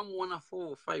kana anga amuona 4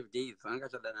 or 5 days anga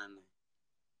achadana naye.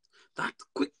 That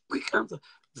quick answer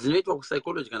dzinoitwa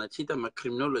kupsychology kana chiita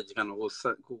macriminology kana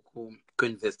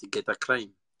kuinvestigate a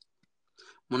crime.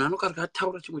 Munhu anokaruka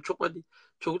ataura chimwe chokwadi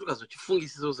chokuti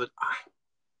ukazochifungisisa uzoti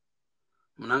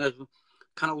munhu anga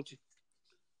kana kuti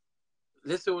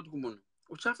let's say kuti kumunhu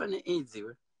uchafa neAIDS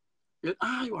iwe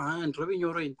aiwa ndirove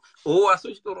nyoro ini asi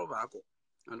uchitorova hako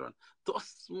andona those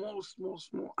small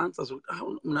answers kuti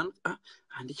munhu anoti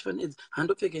handichifa neAIDS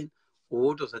handopfeka ini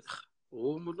wotozati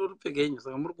muri pfeka ini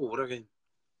saka muri kuhura kaini.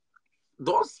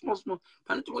 Those small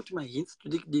pane tingoti mahints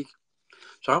tudiki diki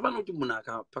zvakafana kuti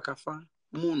munhu pakafa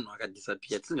munhu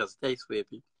akadisappear tisingaziti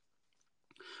aiswepi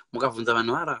mukabvunza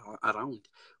vanhu around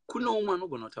kune umwe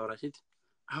anogona kutaura achiti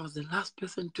I was the last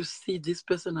person to see this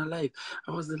person alive.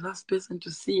 I was the last person to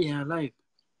see her alive.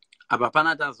 Apa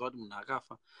pana taziva kuti munhu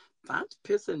akafa. That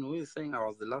person who is saying I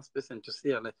was the last person to see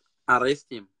her alive, arrest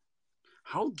him.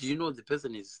 How do you know the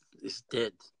person is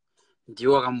dead?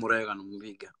 Ndiwo akamuraya kana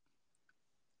muviga.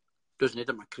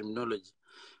 Ndozvinoita macriminology.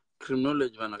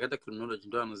 Criminology, vanhu vakaita criminology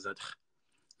ndo vanoziva kuti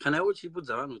kana iwe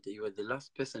uchibudza vanhu kuti you are the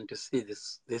last person to see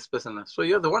this person alive, so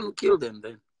you are the one who killed them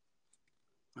then.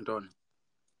 Andona.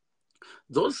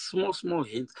 Those small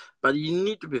hints, but you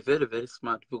need to be very, very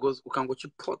smart because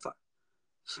ukangochipota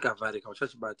chikavharika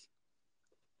uchachibati.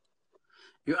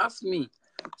 You ask me,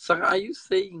 saka are you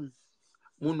saying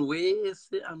munhu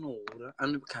wese anohura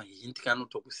anokahindi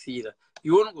kanotokusira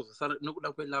iwe unongozosara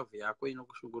nokuda kwelove yako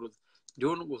inokushungurudza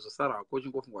ndiwe unongozosara hako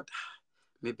uchingofunga kuti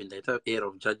maybe ndaita error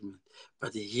of judgment,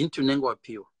 but hint unenge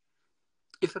wapiwa.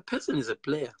 If a person is a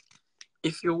player,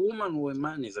 if your woman or a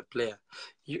man is a player,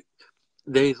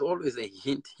 there is always a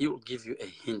hint. He will give you a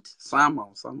hint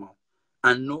somehow,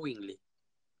 unknowingly.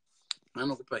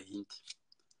 Anokupa hint.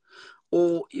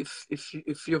 Or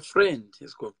if your friend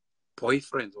has got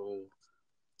boyfriend or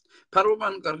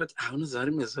paroman karati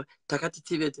unozari mezo takati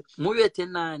tivete muvete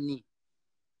nani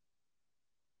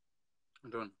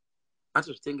ndona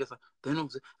atozvitengesa then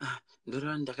uzi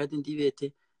ndorava ndakati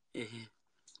ndivete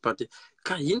but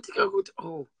kahinti kakuti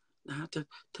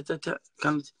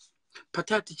kana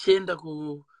patati chienda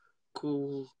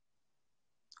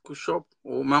kushop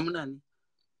or mamunani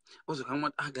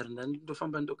ozokamwa agara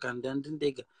ndandofamba ndogara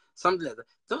ndandindega, something like that.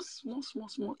 Those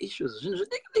small issues zvinhu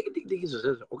zvidiki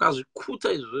izvozvo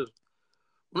ukazvikuta izvozvo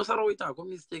unosara uita hako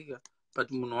mistake,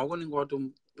 but munhu wako unenge wato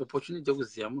opportunity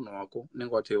yekuziva munhu wako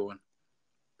unenge watoiona.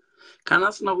 Kana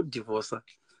asina kudivorca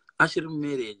achiri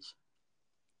mumarriage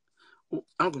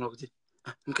anogona kuti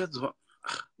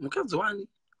mukadzi wani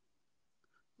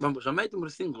bambo zvamaiti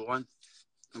muri single one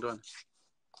ndona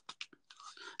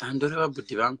ndoreva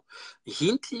bhudhi vangu.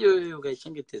 Hint iyoyo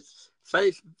ukaichengetedza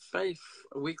 5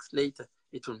 weeks later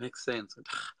it will make sense.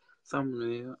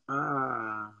 Someone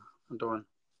ndona.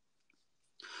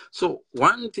 So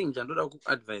one thing chandoda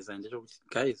kuadvise ndechekuti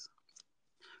guys,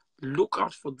 look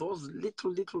out for those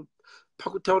little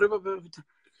pakutaura kuti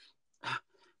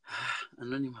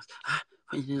anonymous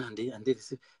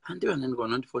handiva nani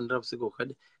vanondifonera usiku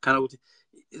hwakade kana kuti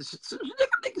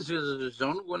zvidiki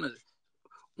zvaunogona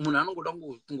munhu anongoda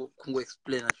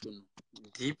kungoexplaina chinhu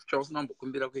deep chausina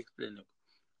kumbokumbira kuexplaina.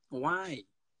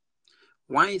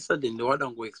 Why suddenly wada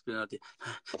ngoexplaina kuti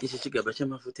ichi chigaba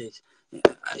chemafuta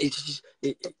ichi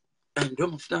ndo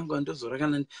mafuta angu andozora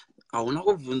kana hauna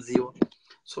kubvunziwa.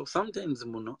 So sometimes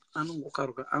munhu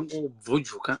anongokaruka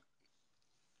angobvujuka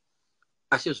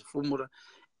achizvifumura.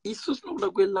 Isusu nokuda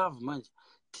kwelove manje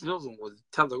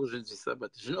tinozongotadza kuzvinzwisisa,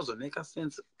 but zvinozomeka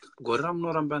sense gore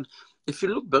ramunorambana. If you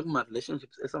look back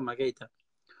marelationships esamakaita,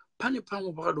 pane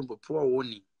pamwe pakadombopiwa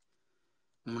warning.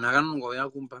 Munhu akanongauya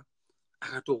kumba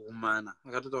akatohumana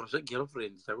akatotaura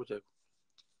zvegirlfriend chako chaiko.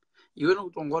 Iwe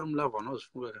nokuti wanga uri mulove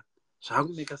unozvifunga ka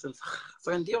zvakumeka sense.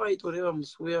 Saka ndiye waitoreva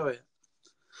musi uya waya,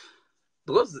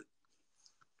 because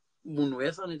munhu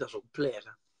wese anoita zvokuplaya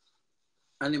ka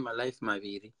ane malife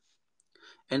maviri,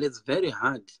 and it's very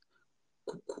hard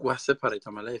kuwaseparate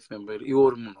malife maviri iwe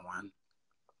uri munhu one.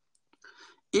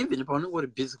 Even paunenge uri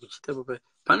busy kuchita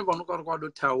pane paunokwaruka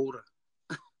wadotaura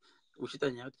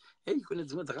uchiita nyaya kuti hey, kune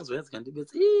dzimwe dzakazoya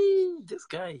dzikandibetsa this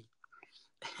guy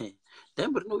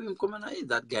ndaimbori novi mukomana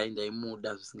that guy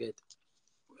ndaimuda zvisingaita.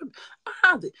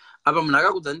 Apa munhu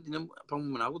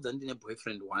akakudza ndine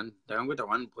boyfriend one, ndakangoita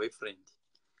one boyfriend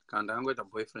kana ndakangoita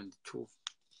boyfriend two.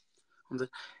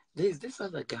 There's this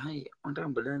other guy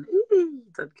ondakambodana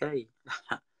that guy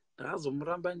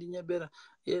ndakazomuramba ndinyebera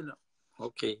yena.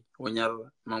 Okay,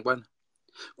 wonyarara mangwana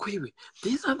kwiwe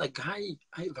this other guy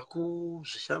aibva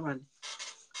kuzvishavani.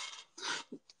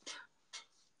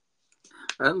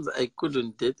 And I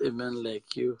couldn't date a man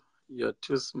like you. You're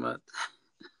too smart.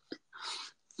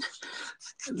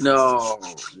 No,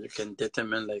 you can date a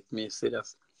man like me,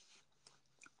 serious.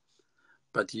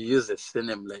 But you use a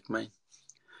surname like mine.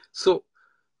 So,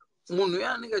 munhu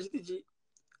uya anenge achiti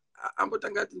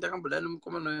ambotanga ati ndakambodana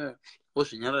mukomana uya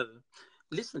wozvinyarara.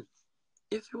 Listen,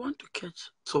 if you want to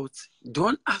catch thoughts,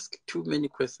 don't ask too many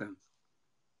questions.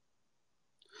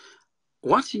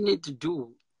 What you need to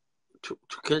do to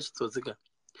catch thoughts,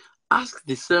 ask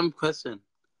the same question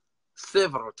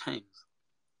several times.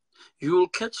 You will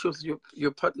catch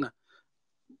your partner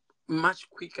much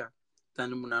quicker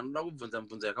than munhu anoda kubvunza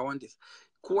mibvunzo yakawandisa.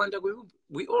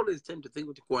 We always tend to think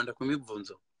kuti kuwanda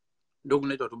kwemibvunzo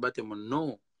ndokunoita kuti ubate munhu.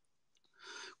 No,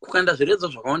 kukanda zviredzo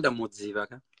zvakawanda mudziva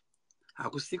ka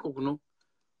hakusiko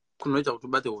kunoita kuti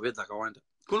ubate hove dzakawanda.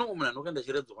 Kunongo munhu anokanda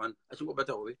chiredzo 1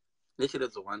 achingobata hove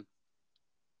nechiredzo 1.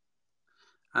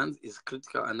 Hence is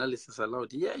critical analysis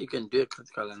allowed? Yeah, you can do a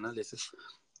critical analysis.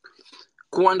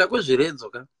 Kuwanda kwezviredzo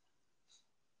ka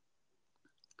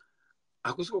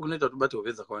hakusiko kunoita kuti ubate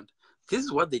hove dzakawanda. This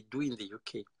is what they do in the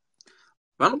UK.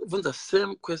 Vanokubvunza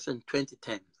same question 20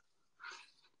 times.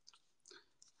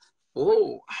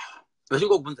 Oh,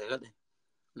 vachingobvunza yakadai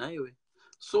naiwe.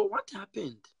 So what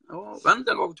happened? Oh,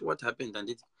 vanotanga kuti what happened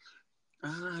anditi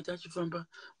tachifamba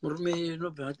murume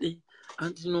nobva ati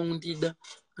andinondida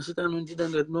achiti anondida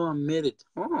ndikati no, I'm married.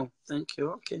 Oh, thank you.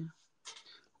 Okay,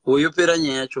 uyopera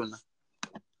nyaya yachona.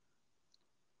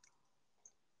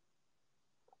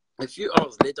 A few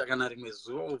hours later kana rimwe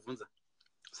zuva ubvunza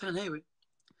saka naiwe,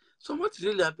 so what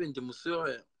really happened musi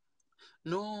waya?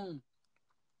 No,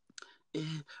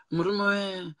 murume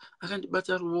waya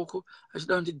akandibata ruoko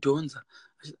achida kundidhonza.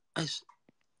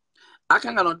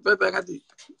 Akangana kuti pepe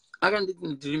akanditi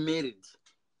ndiri married,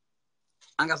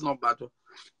 angasina kubatwa.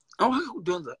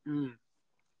 Akakudhonza.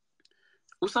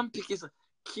 Usamupikisa.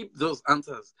 Keep those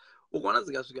answers. Ukaona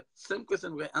dzikasvika same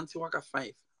question ukaiansiwa ka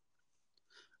 5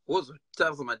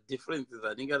 wozotarisa madifferences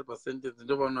anenge ari pasentence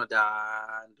ndopaona kuti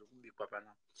ndiri kubikwa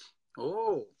panapa.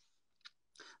 Oh,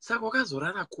 saka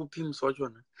wakazorara kupi musi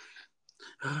wachona?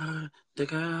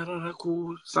 Ndakarara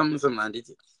kusamsam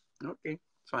handiti. Okay,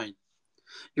 fine.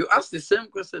 You ask the same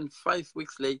question 5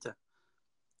 weeks later.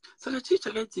 Saka chii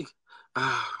chakaitika?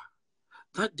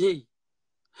 That day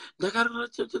ndakarara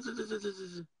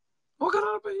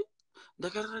wakarara pai?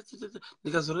 Ndakarara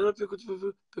ndikazorara pekuti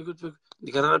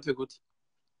ndikarara pekuti.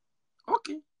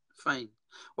 Okay, fine.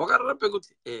 Wakarara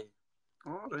pekuti?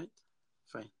 All right,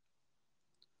 fine.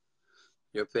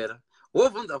 Yopera.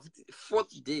 Wobvunza futi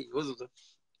 4th day wozobva.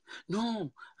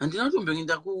 No, handina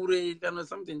kutombengenda kure kana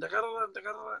something. Ndakarara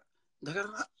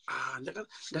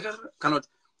kana kuti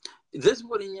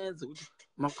dzesimbori nyaya dzekuti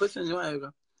maquestion iwayo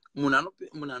ka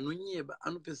munhu anonyeba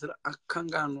anopedzera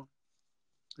akanganwa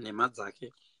nhema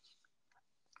dzake,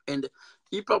 and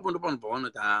ipapo ndo panobva waona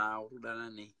kuti urudana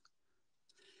nei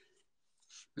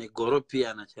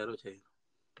negoropiyana chairo chairo.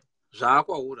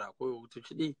 Zvaakwauri akoyo kuti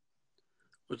uchidii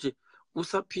uchi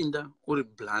usapinda uri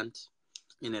blunt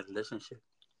in a relationship.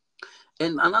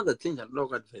 And another thing anoda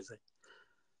kuadvisa,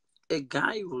 a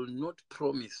guy will not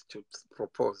promise to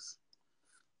propose.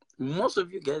 Most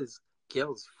of you guys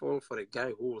girls fall for a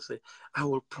guy who will say, I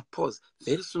will propose.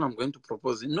 Very soon I'm going to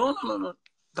propose. No, no, no, no.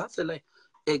 That's a lie.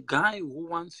 A guy who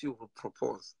wants you to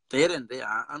propose. There and there,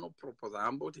 I don't propose.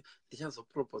 I'm about to just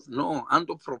propose. No, I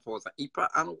don't propose. Ipa,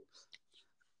 I don't.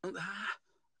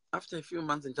 After a few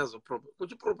months, just propose.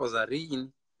 Could you propose a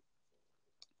ring?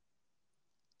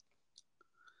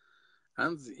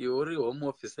 Hanzi iori home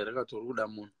office rakatori kuda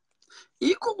munhu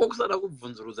ikoko kusada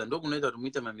kubvunzurudza ndokunoita kuti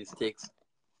muite mamistakes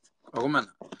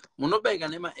vakomana munobayika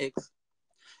nemax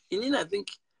inini I think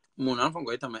munhu anofanira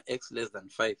kuita max less than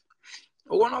 5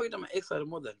 ukaona kuita max ari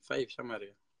more than 5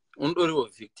 shamari unodoriwo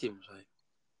victim zvayo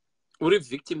uri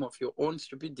victim of your own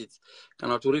stupidity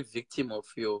kana kuti uri victim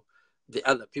of the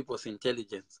other people's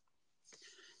intelligence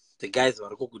the guys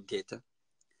vari kukudata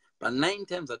but 9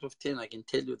 times out of 10 I can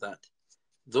tell you that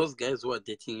those guys who are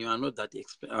dating you are not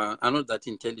that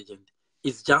intelligent.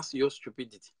 It's just your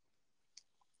stupidity.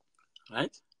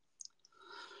 Right?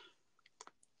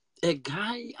 A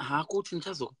guy hakuti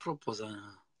ndichazokupropose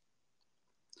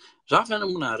zvafana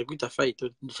munhu ari kuita fight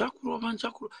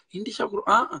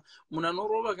ndichakurova munhu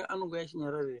anorova ka anongo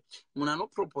yachinyararira munhu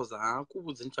anopropose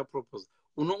haakudzi ndichapropose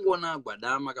unongoona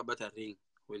agwadama akabata ring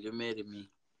will you marry me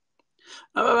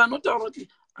ava vanotaura kuti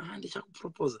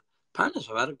ndichakupropose pane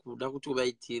zvavari kuda kuti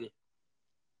uvaitire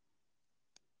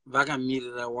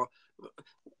vakamirira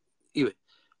iwe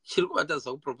chiri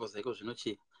kuvatadza kupropose iko zvino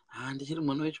chii ndichiri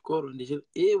mwana wechikoro ndichiri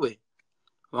iwe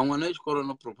vamwana wechikoro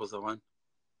vanopropose one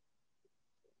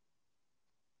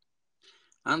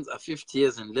hands are 50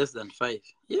 years and less than 5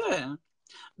 yeah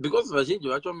because vazhinji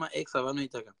vacho maex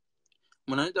avanoita ka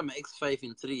munhu anoita maex 5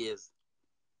 in 3 years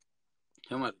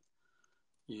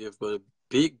you have got a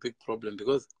big problem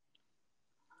because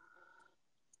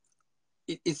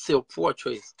it's a poor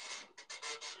choice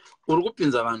uri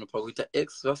kupinza vanhu pakuita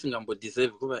x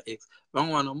vasingambodeserve kuva x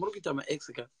vamwe vanhu muri kuita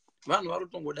maex ka vanhu vari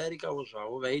kutongodarikawo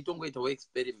zvavo vaitongoitawo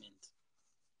experiment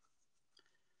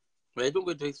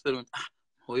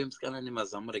hoyo musikana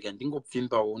nemazamu rega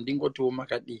ndingopfimbawo ndingotiwo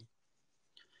makadii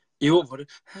iwo bvori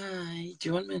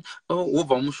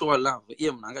wobva mushowa love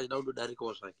iye munhu anga achida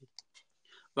kudodarikawo zvake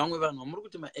vamwe vanhu vamuri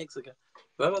kuti maex ka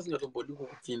vava vasingatombodi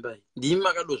kukupfimbai ndimi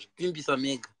makadozvipfimbisa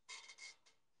mega.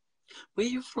 Where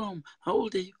are you from? How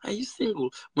old are you? Are you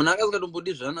single? Munhu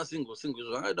akasingatombodi zvana single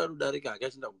izvo angada kudarika hake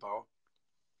achinda kubvawo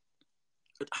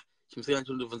chimusikana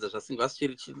chinondibvunza zvasingle asi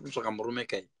chiri kutsvaka murume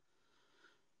kai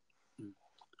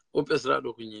opedzisira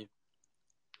ado kunyeva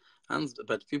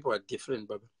but people are different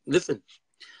baba listen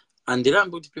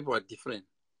handirambi kuti people are different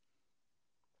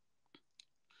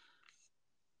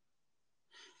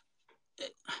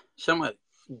shamari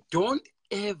don't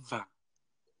ever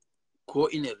go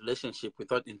in a relationship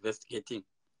without investigating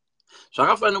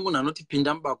zvakafanira munhu anoti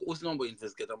pinda mubako usina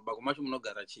kumboinvestigata mubako macho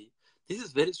munogara chii. This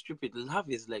is very stupid. Love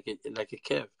is like a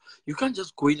cave. You can't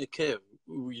just go in a cave.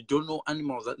 You don't know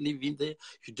animals that live in there.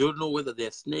 You don't know whether there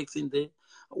are snakes in there.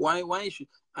 Why should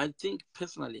I think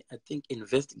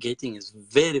investigating is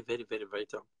very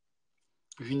vital.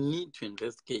 You need to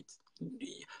investigate.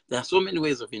 There are so many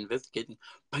ways of investigating,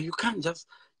 but you can't just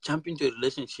jump into a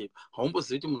relationship.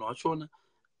 Haumboziti munhu wachona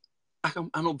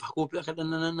anobva kupi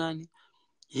akadanana nani.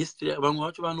 History vamwe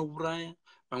vacho vanouraya,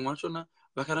 vamwe vachona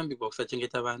vakarambirwa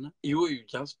kusachengeta vana. You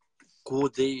just go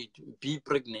there to be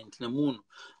pregnant nemunhu.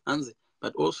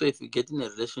 But also if you get in a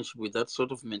relationship with that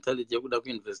sort of mentality, you could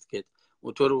investigate.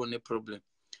 Utoriwo ne problem.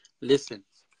 Listen.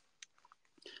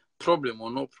 Problem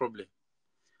or no problem.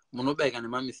 Munobayika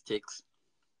nema mistakes.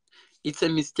 It's a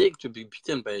mistake to be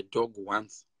bitten by a dog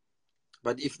once.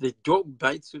 But if the dog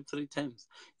bites you 3 times,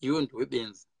 you won't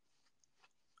weapons.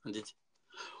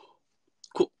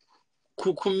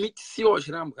 Kumitisiwa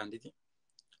chirambwa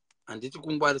handiti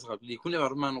kungwarisa kuti kune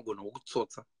varume vanogona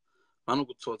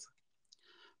vanokutsotsa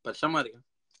but shamarika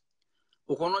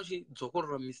ukaona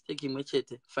uchidzokorora mistake imwe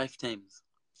chete 5 times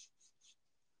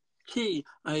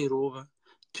airova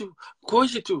 2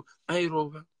 kochi 2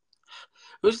 airova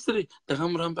wechi 3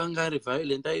 ndakamuramba ngari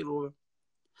violent airova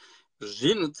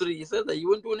zvinhu 3 isedza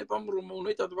iwe ndione pamuromo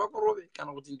unoita kuti vakurove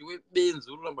kana kuti ndiwe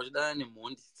benzi ururamba uchidana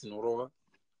nemhondi dzinorova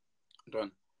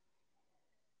ndona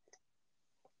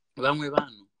vamwe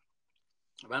vanhu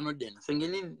vanodena senge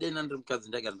inini dena ndiri mukadzi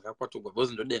ndagara ndakakwatogwa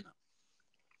because ndodena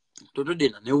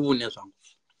totodena neune zvangu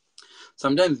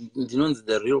sometimes ndinonzi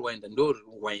the real winder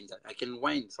winder I can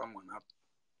wind someone up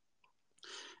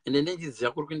and then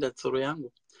ndiziva kuri kuenda tsoro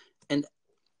yangu and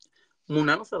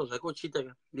munhu anosara zvake uchiita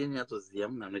ka ndini nyatsoziva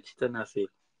munhu anochiita nasei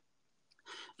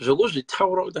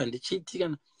zvokuzvitaura kuti handichiiti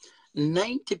kana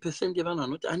 90% yevanhu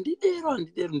vanoti handidero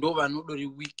ndo vanodori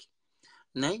weak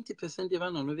 90%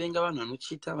 yevanhu vanovenga vanhu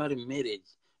vanochita vari marriage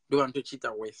ndo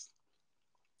vanotochita worse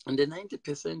and the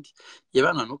 90%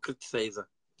 yevanhu vanokriticiza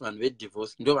vanhu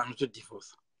vedivorce ndo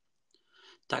vanotodivorce.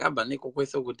 Takabva neko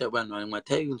kwese kuti vanhu vamwe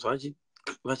tainzwa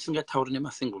vachingatauri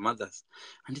nemasingle mothers.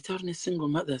 Handitauri nesingle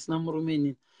mother asina murume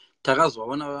inini.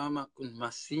 Takazwaona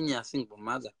masenior single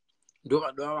mother ndo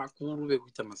vadova vakuru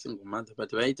vekuita masingle mother,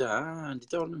 but vaita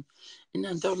handitauri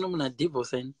nemunhu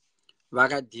adivorce ini,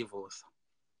 vakadivorce.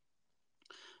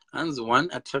 Hands one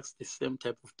attracts the same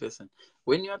type of person.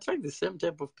 When you attract the same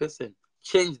type of person,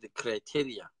 change the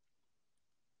criteria.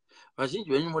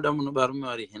 Vazhinji venyu moda munhu varume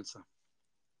vari handsome.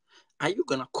 Are you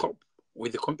gonna cope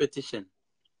with the competition?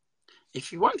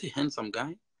 If you want a handsome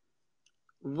guy,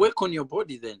 work on your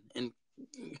body then. And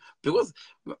because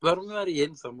varume vari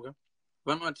handsome,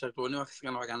 vanoattractwa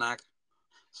nevasikana vakanaka.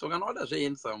 So kana wada zve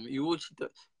handsome, iwe uchita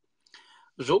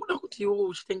zvokuda kuti iwe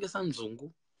uchitengesa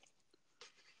nzungu,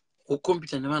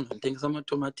 kukompita nevanhu vanotengesa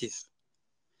matomatisi,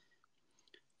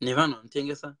 nevanhu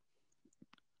vanotengesa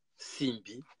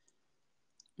simbi,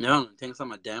 nevanhu vanotengesa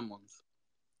madiamonds.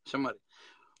 Shamari,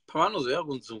 pavanozoya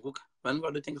kunzunguka, vanenge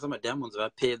vadotengesa madiamonds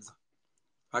vapedza,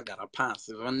 vagara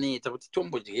pasi, vaneta kuti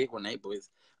tombodyeko nhai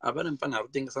boys. Hapana mufanira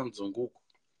kutengesa nzunguko.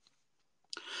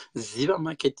 Ziva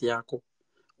market yako,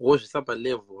 wozvisa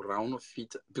palevel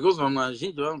raunofita. Because vamwe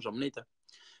vazhinji vanhu zvamunoita,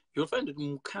 you'll find that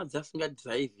mukadzi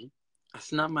asingadrive,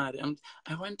 asina mari,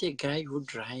 I want a guy who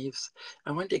drives,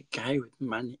 I want a guy with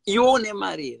money. Iwe une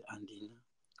mari handina,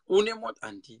 une mota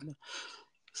handina.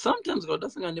 Sometimes God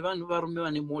doesn't have nevanhu varume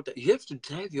vane mota. You have to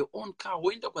drive your own car.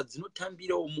 Woenda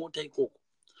kwadzinotambirawo mota ikoko.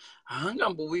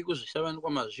 Haangambouyi kuzvishavani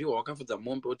kwamazviwa wakafudza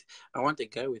mombe kuti I want a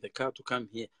guy with a car to come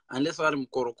here. Unless vari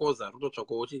mukorokoza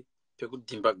rototsvaka kuti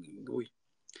pekudhimba uyi.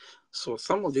 So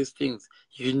some of these things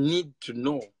you need to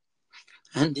know.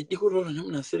 Handidi kuroora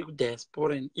nemunhu asiri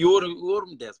kudiaspora. Iwe uri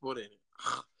mudiaspora here.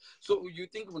 So you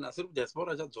think munhu asiri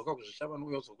kudiaspora achadzoka kuzvishavani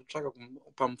uye ozokutsvaka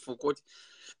pamufuko kuti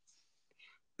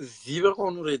ziva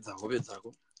kwaunoredza hove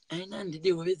dzako. Aina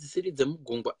handidi hove dzisiri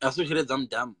dzemugungwa asi uchiredza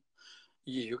mudhamu.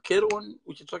 You carry on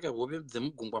uchitsvaka hove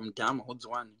dzemugungwa mudhamu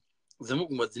udziwane.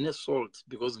 Dzemugungwa dzine salt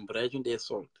because mvura yacho ndeye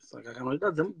salt. Saka kana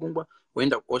uchida dzemugungwa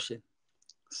woenda kuocean.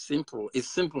 Simple. It's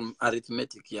simple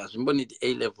arithmetic. Hazvimbonidi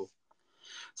A level.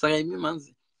 Saka imi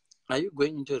manzi, are you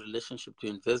going into a relationship to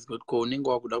invest good? Ko unenge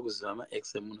wakuda kuziva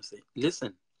ma-ex emunhu sei?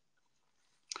 Listen.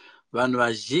 Vanhu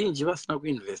vazhinji vasina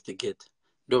kuinvestigate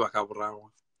ndo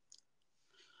vakavurawa.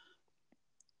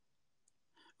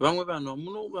 Vamwe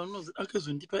vanhu vanozi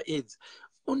akazondipa AIDS.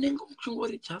 Unenge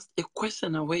uchingori just a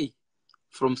question away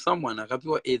from someone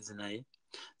akapiwa AIDS naye.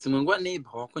 Dzimwe nguva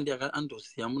neighbor wako ndiye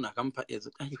andoziva munhu akamupa AIDS.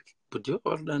 Budhi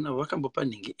vavarudana vakambopa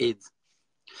nhingi AIDS.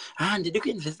 Ndidi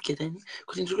kuinvestigate ini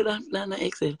kuti ndiri kudana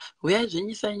Excel. Uyai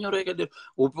zvenyisa nyoro yakadero.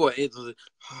 Upiwa AIDS.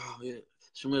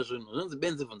 Zvimwe zvinhu zvinonzi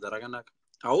benzi bvunza rakanaka.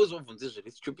 Hauzobvunzi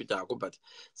zviri stupid hako, but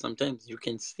sometimes you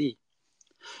can see.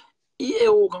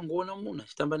 Iyewo ukangoona munhu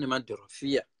achitamba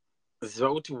nemadhorofia,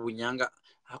 ziva kuti unyanga,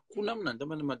 hakuna munhu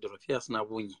anotamba nemadhorofia asina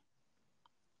bunye.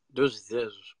 Ndozviziva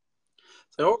izvozvo.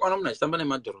 Saka ukaona munhu achitamba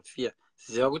nemadhorofia,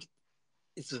 ziva kuti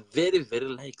it's very very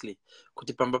likely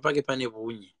kuti pamba pake pane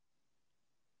bunye.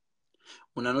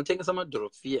 Munhu anotengesa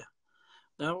madhorofia,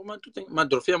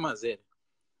 madhorofia mazere,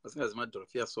 vasingazi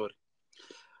madhorofia, sorry.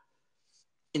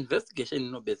 Investigation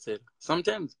inobetsera.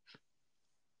 Sometimes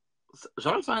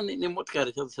zvakafanana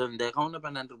nemotikari chadzo ndakaona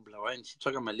pana ndiri Bulawayo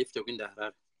ndichitsvaka malift ekuenda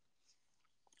Harare.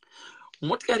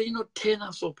 Motikari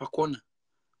inotena so pakona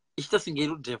ichita senge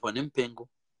iri kudhiraivhwa nemupengo.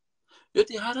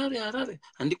 Yoti Harare,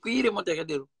 handikuire mota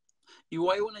yakadero. Iwe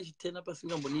waiona ichitena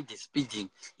pasingambonidi speeding,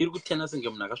 iri kutena senge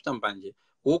munhu akasvita mbanje,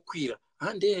 wokwira,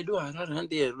 handeedu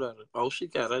Harare,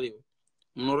 hausviki Harare iwe,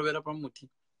 munorovera pamuti.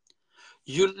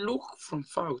 You look from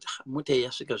far kuti mota iyi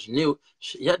yasvika zvineu,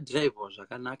 yadhiraivhwa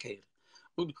zvakanaka here.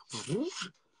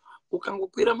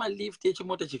 Ukangokwira malift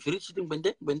echimota chivhiri chiti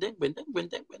ngwendeng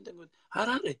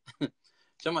Harare.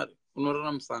 Chamari,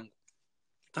 unorara musango.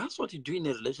 That's what you do in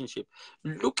a relationship.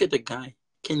 Look at a guy.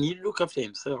 Can he look after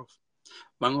himself?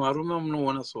 Vamwe varume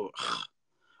munoona so,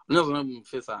 unozoona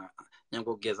mufesa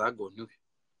nyangogeza agoni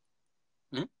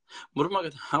uyu. Murume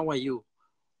akati, how are you?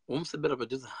 Womusebera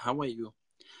padhuze, how are you?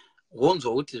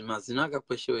 Wonzwa kuti mazino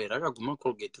akakweshewa here, akaguma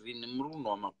Colgate rini, muri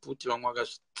kunwa maputi, vamwe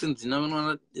vakatsinzina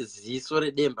vanoona ziso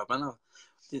redemba panapa.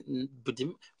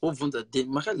 Budhi wobvunza,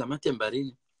 makadla matemba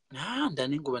rini?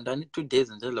 Ndane nguva, ndane 2 days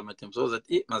ndadla matemba. So that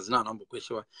mazino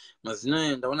anombokweshewa.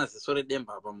 Mazino ndaona ziso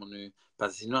redemba apa munhu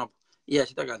pazino apo. Iye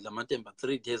achiti akadla matemba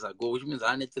 3 days ago, which means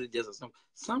ane 3 days ago.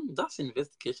 That's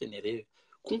investigation here.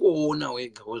 Kungoona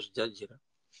wega wozvijajira.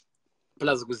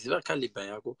 Plus kuziva caliber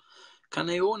yako.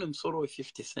 Kana ione musoro we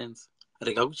 50 cents,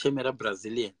 rega kuchemera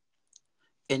Brazilian.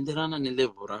 Enderana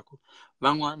nelevel rako.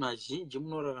 Vamwe vanhu vazhinji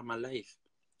munorarama life.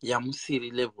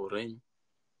 yamusiri level renyu.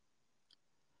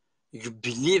 You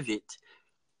believe it.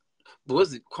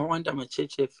 Because kwawanda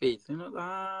machechi faith,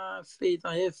 faith,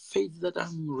 I have faith that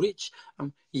I'm rich.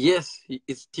 Yes,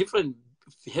 it's different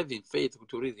having faith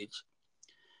to be rich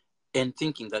and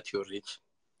thinking that you're rich.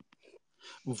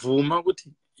 Vuma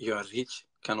kuti you are rich,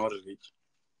 cannot rich.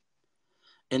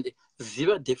 And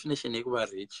ziva definition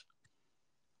yekuva rich.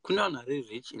 Kuna vanhu vari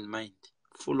rich in mind,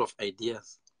 full of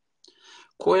ideas.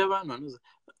 Koya vanhu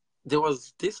there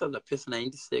was this other person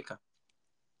aindiseka,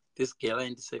 this girl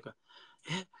aindiseka.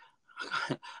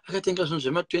 Akatenga zvinhu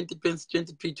zvema 20 pence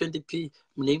 20p 20p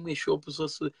mune imwe shop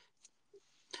sosu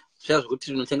zviya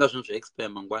zvokuti unotenga zvinhu zvaexpire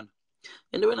mangwana.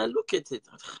 And when I look at it,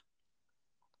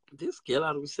 this girl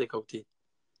ari kuseka kuti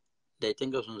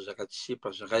ndaitenga zvinhu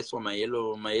zvakachipa zvakaiswa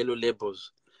mayellow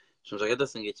labels, zvinhu zvakaita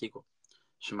senge chiko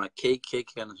zvima cake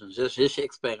kana zvinhu zveshe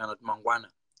expire kana kuti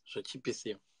mangwana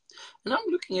zvochipisiwa. And I'm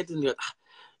looking at it and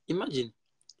imagine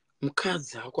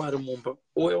mukadzi ako ari mumba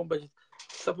ouya umba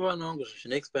sapa vanhu vangu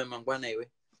zvino expire mangwana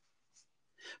iwe.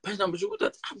 Pachindambo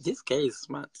chokuti this guy is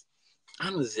smart,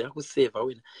 anoziva kuseva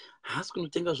wena, haasi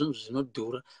kunotenga zvinhu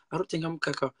zvinodhura, arotenga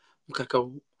mukaka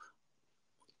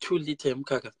 2 liter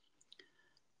yemukaka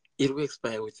iri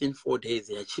kuexpire within 4 days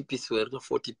yachipisiwa iri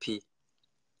 40p.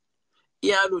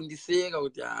 Iye anondiseka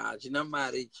kuti hachina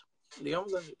mari ichi.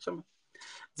 Ndikamuza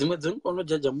dzimwe dzenguva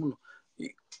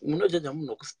munojaja munhu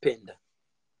wekuspenda.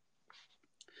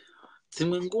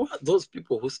 Dzimwe nguva those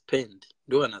people who spend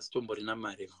ndo vanhu asitomborina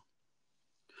mari.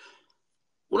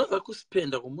 Unoza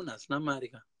kuspenda kwomunhu asina mari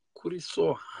ka kuri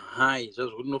so high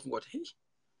zvazvokuti unofunga kuti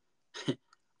hei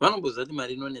vanomboziva kuti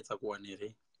mari inonetsa kuwana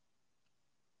here.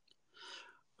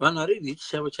 Vanhu vari rich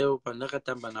chaivo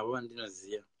pandakatamba navo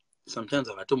vandinoziva sometimes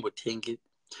havatombotengi.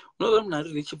 Unoziva munhu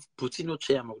ari rich bhutsi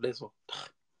inotsveyama kudai so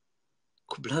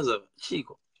kublaza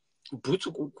chiko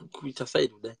bhutsi kuita side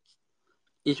kudai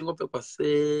ichingopfekwa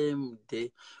same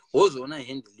day. Wozoona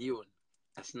Handy Leon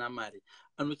asina mari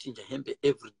anochinja hembe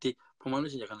every day, pamwe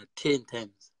anochinja kana 10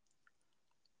 times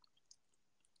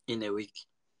in a week.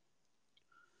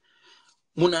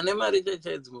 Munhu ane mari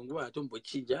chaichai dzimwe nguva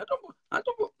hatombochinja,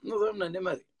 unoziva munhu ane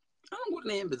mari anongori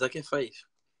nehembe dzake 5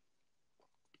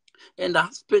 and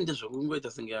haaspendi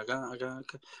zvokungoita senge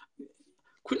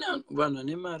kuna vanhu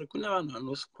ane mari, kuna vanhu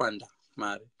vanosquander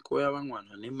mari, kuya vamwe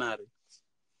vanhu ane mari.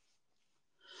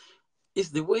 It's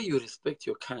the way you respect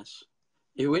your cash.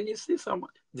 When you see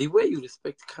someone, the way you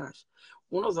respect cash.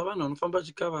 Unoziva vanhu vanofamba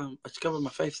achikava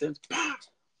ma5 cents,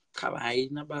 kava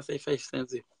haina basa 5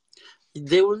 cents.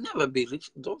 They will never be rich.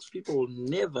 Those people will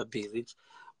never be rich.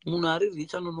 Munhu ari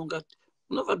rich anononga.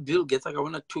 Unoziva Bill Gates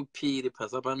akaona 2p iri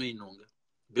pasi apa anoinonga.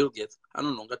 Bill Gates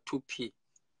anononga 2p,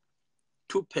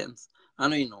 2 pence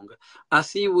anoinonga.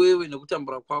 Asi iwewe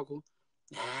nekutambura kwako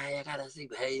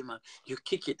yakarasigwa haima, you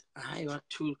kick it, aiwa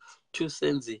 2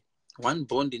 cents, 1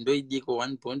 bond ndoidiko,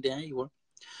 1 bond aiwa.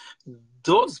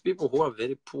 Those people who are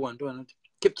very poor ndo vanoti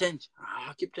keep change,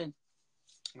 keep change,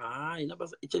 ina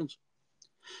basa change,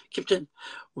 keep change.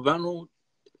 Vanhu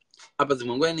apa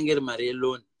dzimwe nguva inenge iri mari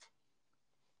yeloan,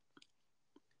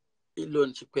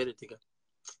 iloan chikweretika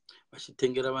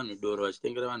vachitengera vanhu doro,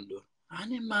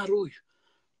 ane mari uyu.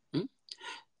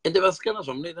 Ende vasikana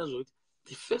zvamunoita zvokuti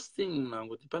the first thing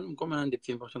munangoti pane mukomana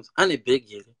ndepfimba kushandisa ane bag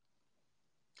here.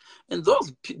 And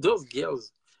those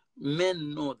girls,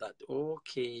 men know that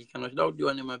okay, kana uchida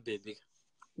kudiwa nemabhebhi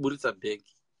buritsa bag.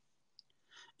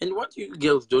 And what you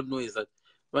girls don't know is that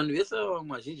vanhu vese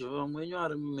vamwe vazhinji vamwe wenyu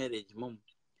ari mumarriage momo,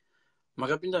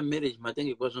 makapinda marriage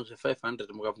matenge kwa zvinhu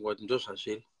zve500 mukafunga kuti ndo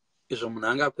zvazviri izvo munhu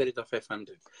anga akwereta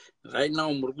 500. Right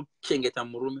now muri kuchengeta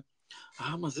murume,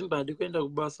 mazimba adi kuenda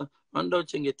kubasa anoda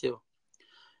kuchengetewa.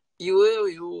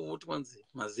 Iwewe woti kwanzi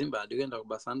mazimba adi kuenda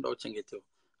kubasa anoda kuchengetewa.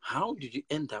 How did you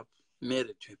end up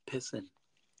married to a person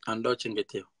anoda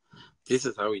kuchengetewa? This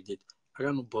is how we did.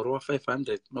 Akanoborrowa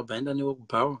 500 nobvaenda newe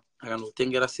kubhawa,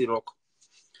 akanotengera siroko.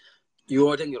 Iwe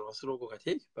watengerwa siroko kati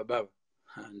hey bababa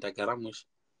ndagara musha.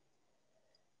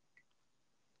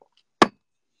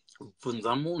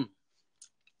 Bvunza munhu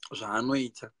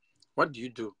zvaanoita. What do you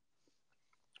do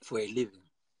for a living?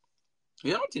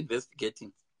 You are not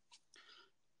investigating.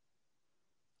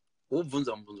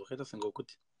 Wobvunza mubvunzo wakaita senge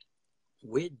wekuti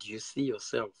where do you see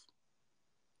yourself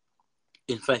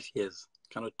in 5 years?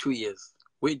 Kind of 2 years.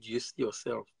 Where do you see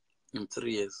yourself in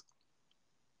 3 years?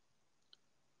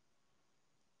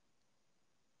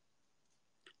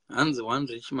 Hans, one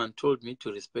rich man told me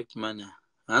to respect money.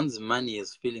 Hans, money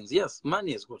has feelings. Yes,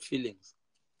 money has got feelings.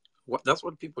 That's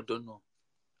what people don't know.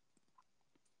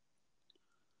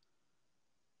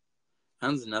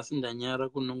 Hans, nasi ndanyara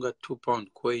kunonga 2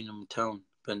 pound coin mutown,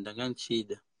 but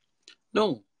ndakanchida.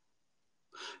 No.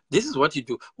 This is what you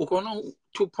do. Ukaona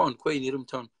 2 pound coin iri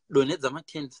mutown, donate zama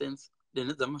 10 cents,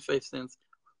 donate zama 5 cents.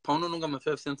 Paunononga ma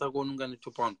 5 cents ako unonga ni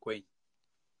 2 pound coin.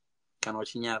 Kana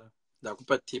uchinyara.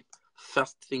 Ndakupa tip.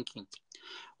 Fast thinking.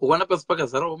 Ukaona pasi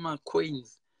pakazarawo ma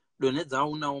coins, donate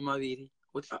zaunawo maviri.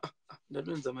 Kuti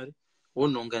ndadonza mari.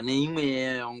 Wononga neimwe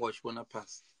yanga uchiona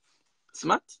pasi.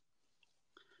 Smart?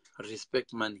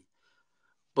 Respect money.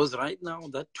 Because right now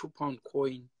that 2 pound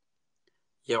coin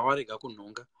yawarega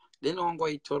kunonga. Then I'm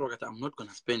going to I'm not going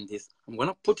to spend this. I'm going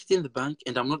to put it in the bank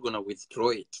and I'm not going to withdraw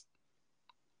it.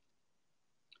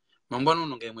 Mambano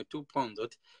nonga mwe 2 pounds.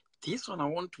 This one I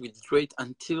want to withdraw it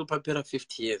until papera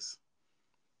 50 years.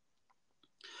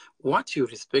 What you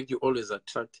respect, you always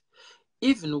attract.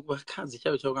 Even with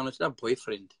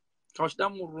boyfriend.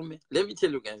 Let me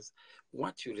tell you guys,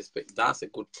 what you respect, that's a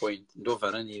good point.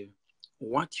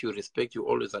 What you respect, you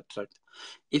always attract.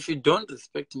 If you don't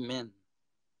respect men,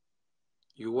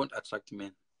 you won't attract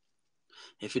men.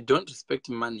 If you don't respect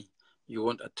money, you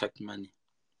won't attract money.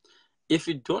 If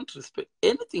you don't respect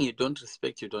anything, you don't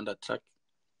respect, you don't attract.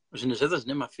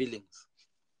 My feelings.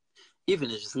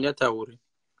 Even if you say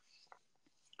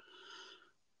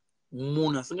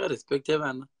munhu asingarespecte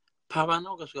vana,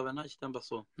 pavana ukasvika vana vachitamba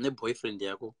so neboyfriend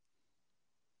yako,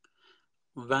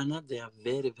 vana they are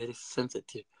very very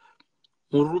sensitive.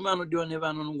 Murume anodiwa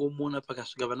nevana unongomuona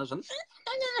pakasvika vana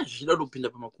zvichida kupinda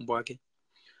pamakumbo ake.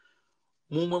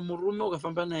 Mumwe murume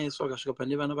ukafamba naye so akasvika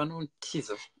pane vana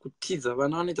vanotiza, kutiza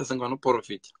vana vanoita senge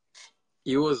vanoprofita.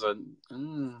 Iwoza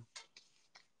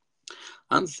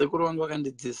hanzi sekuru vangu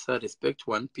vakandidzidzisa respect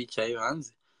 1p chaiyo.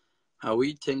 Hanzi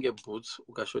hauitenge boots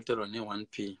ukashoterwa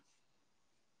ne1p.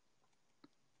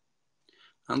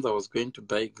 And I was going to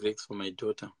buy grapes for my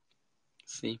daughter.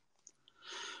 See?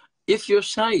 If you're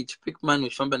shy to pick money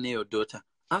with somebody near your daughter,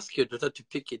 ask your daughter to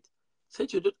pick it. Say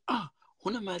to your daughter,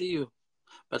 huna Mario.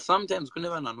 But sometimes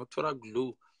kuneva nanotora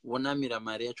glue, wona mira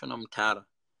Maria chona mtara.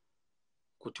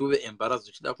 Kuti uve embarrassed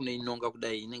uchida kune inonga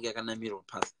kudai inenge yakanamirwa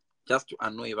pasi. Just to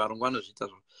annoy varongwa vanozviita.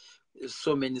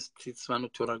 So many streets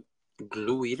vanotora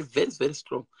glue iri very very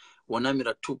strong. Wona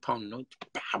mira 2 pound note.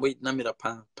 Wait, namira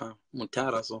pa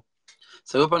mutara so.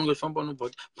 So panongofamba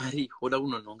unobva mari woda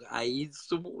kunononga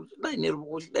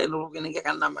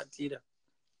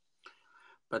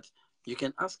but you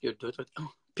can ask your daughter,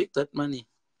 pick that money.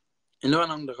 But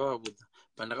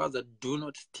do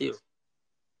not steal.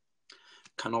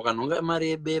 Kana ukanonga mari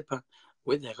yebepa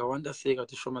whether yakawanda sei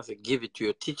kuti Shoma say give it to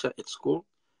your teacher at school,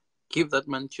 give that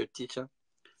money to your teacher,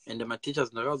 and my teachers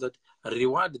that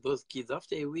reward those kids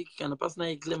after a week. Kana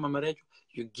pasina claim mari yacho,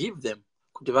 you give them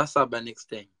kuti vasaba next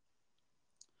time.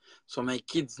 So my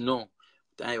kids know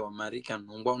that I was married and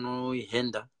no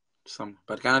henda some.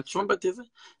 But can I chomba tese?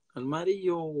 And marry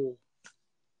you.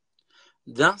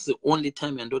 That's the only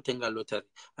time I don't take a lottery.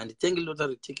 And the take a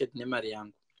lottery ticket ne marry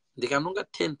yangu. They can only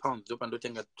 10 pounds up and don't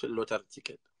take a lottery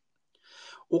ticket.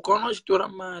 Ukono shitora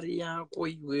mari yako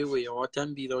iwewe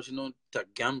watambira uchinota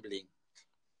gambling.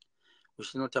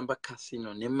 Uchinotamba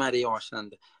casino ne mari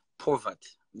washanda.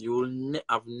 Poverty.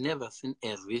 I've never seen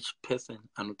a rich person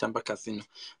anotamba casino.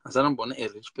 Asana mbona a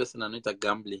rich person anota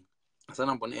gambling.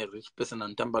 Asana mbona a rich person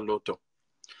anotamba lotto.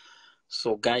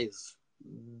 So guys,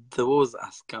 those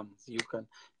are scams.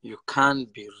 You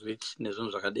can't be rich.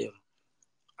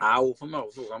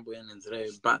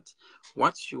 But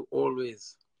what you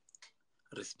always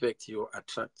respect, you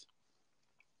attract.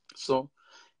 So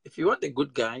if you want a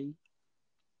good guy,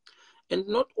 and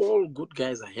not all good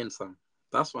guys are handsome.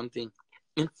 That's one thing.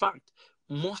 In fact,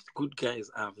 most good guys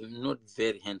are not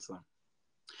very handsome.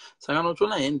 So I'm not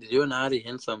trying to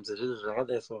handsome.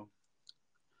 So,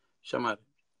 Shamar,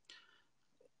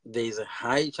 there is a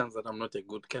high chance that I'm not a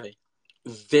good guy.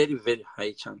 Very, very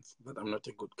high chance that I'm not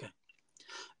a good guy.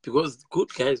 Because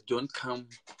good guys don't come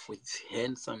with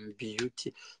handsome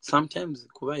beauty. Sometimes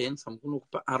kuba handsome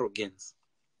kunokupa arrogance.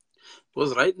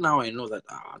 Because right now I know that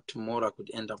tomorrow I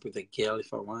could end up with a girl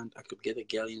if I want. I could get a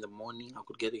girl in the morning. I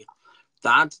could get a...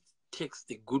 That takes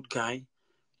the good guy.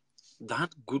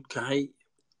 That good guy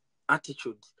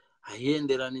attitude. I hear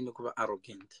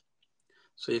arrogant.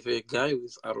 So if a guy who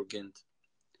is arrogant,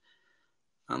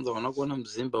 and the one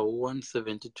Mzimba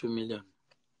 172 million.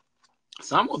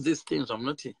 Some of these things I'm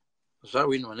not.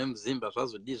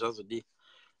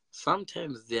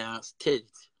 Sometimes they are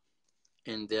staged,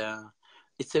 and they are.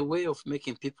 It's a way of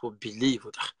making people believe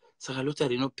that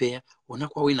lottery no pay,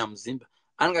 unakwa wina Mzimba.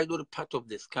 And I do part of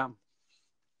the scam.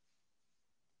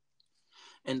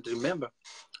 And remember,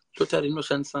 lottery no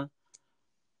shansa.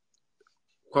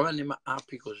 Kwa nema app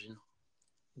because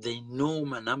they know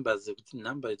my numbers.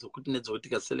 Numbers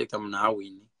select them now.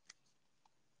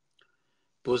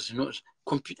 Because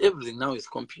Everything now is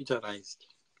computerized.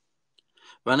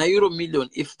 When a Euro Million,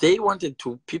 if they wanted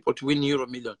people to win Euro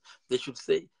Million, they should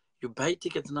say, you buy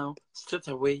tickets now, straight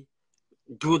away,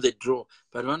 do the draw.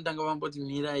 But one thing about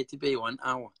Mira, it pay 1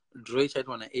 hour. Draw it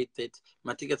on 8:30.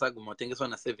 My tickets are going to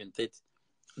on 7:30.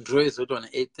 Draw is on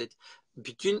 8:30.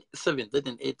 Between 7:30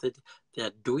 and 8:30, they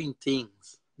are doing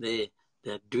things. They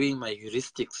are doing my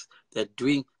heuristics. They're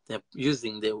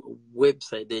using the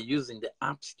website. They're using the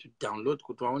apps to download.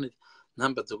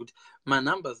 Numbers. My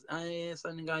numbers. I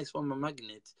sending guys from a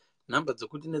magnet. Numbers.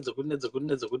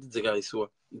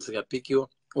 Pick you.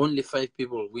 Only 5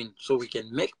 people win, so we can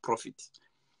make profit.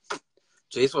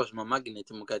 So this was my magnet.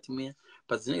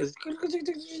 But the next,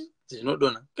 it's not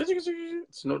done.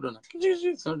 It's not done.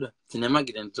 It's not done. It's a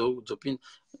magnet. So pin.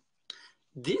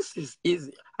 This is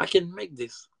easy. I can make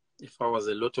this if I was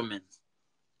a lotto man.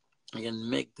 I can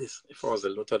make this if I was a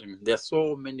lottery man. There are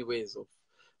so many ways of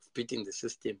beating the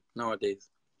system nowadays.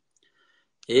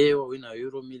 Hey, we win a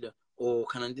Euro Million. Oh,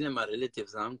 can I my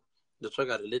relatives? The track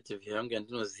a relative here. I'm going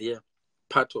to know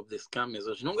part of the scam as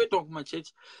well. You know, we talk about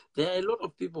church. There are a lot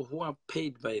of people who are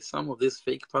paid by some of these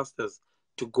fake pastors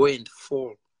to go and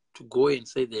fall, to go and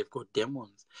say they've got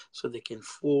demons, so they can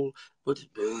fall,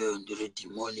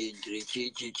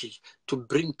 to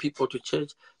bring people to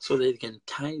church so they can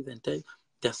tithe and tithe.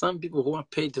 There are some people who are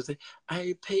paid to say,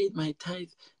 I paid my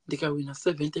tithe, they can win a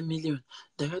 70 million.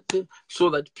 So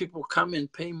that people come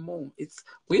and pay more.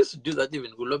 We used to do that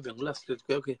even last week.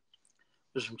 Okay.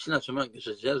 Zvimichina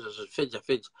zvefeja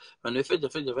vanhu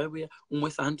vefeja vaiuya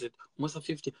umwesa 100 umwesa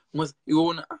 50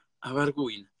 iwona havari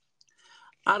kuwina.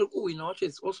 Ari kuwina wacho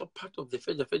is also part of the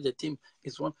feja team.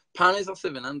 Is one paanoisa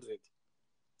 700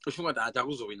 uchifunga kuti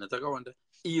hatakuzowina takawanda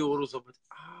iye urozobati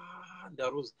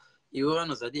ndaruza iwe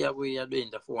vanozati yako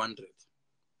yadoenda 400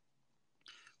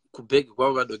 kubhegi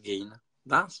kwavo vadogaina.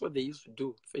 That's what they used to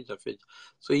do, feja.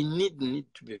 So you need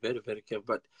to be very, very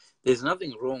careful. But there's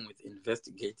nothing wrong with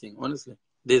investigating. Honestly,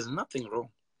 there's nothing wrong.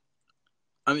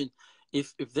 I mean,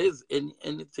 if there's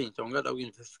anything to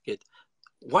investigate,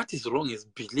 what is wrong is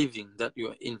believing that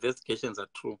your investigations are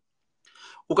true.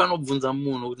 Ukanobvunza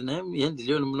munhu kuti naye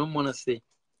hendilioni munomuona sei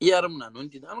iye ari munhu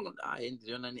anondida anogoti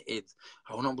hendiliona neaids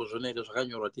haunambozviona ere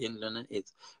zvakanyorwa kuti hendiliona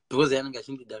neaids because yanenge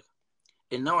achindidaka.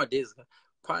 And nowadays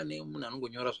kwane munhu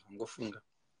anongonyora zvakangofunga.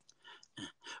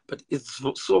 But it's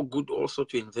so good also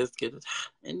to investigate it.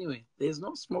 Anyway, there's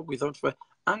no smoke without fire.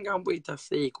 Angamboita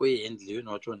seiko yehendilioni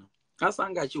wachona asi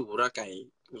anga achihura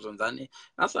kai kuzonzane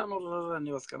asi anorara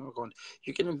nevasikana vakawanda.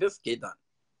 You can investigate that.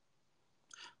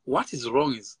 What is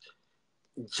wrong is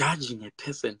judging a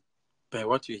person by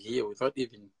what you hear without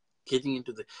even getting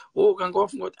into the kanga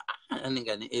wafunga kuti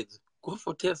anenge ane AIDS. Go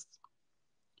for tests.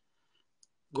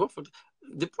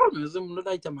 The problem is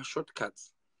munodaita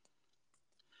mashortcuts.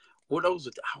 Woda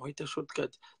kuzoti waita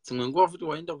shortcut dzimwe nguva futi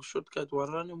waenda kushortcut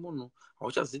warara nemunhu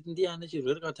hauchaziti ndiye ane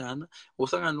chirwere kati hana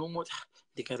wosangana nomoti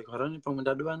ndikarigara nepamwe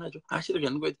ndadova nacho achirega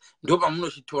ndingoiti ndo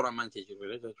pamunochitora manje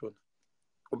chirwere chachona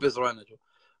upezwa nacho.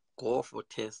 Go for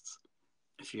tests.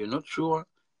 If you're not sure,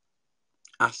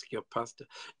 ask your pastor.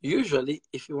 Usually,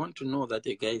 if you want to know that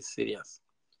a guy is serious,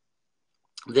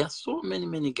 there are so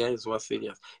many guys who are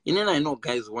serious. And then I know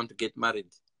guys who want to get married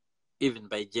even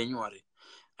by January.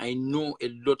 I know a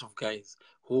lot of guys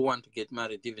who want to get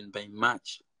married even by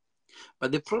March.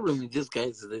 But the problem with these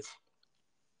guys is this.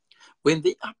 When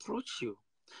they approach you,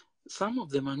 some of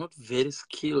them are not very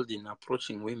skilled in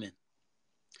approaching women.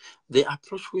 They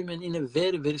approach women in a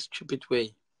very, very stupid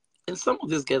way. And some of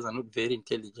these guys are not very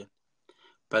intelligent.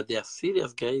 But they are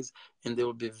serious guys and they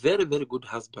will be very, very good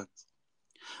husbands.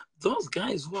 Those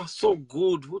guys who are so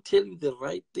good, who tell you the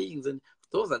right things, and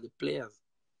those are the players.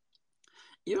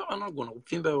 You are not going to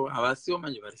feel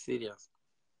very serious.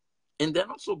 And they're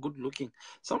not so good looking.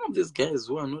 Some of these guys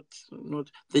who are not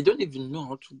they don't even know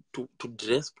how to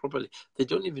dress properly. They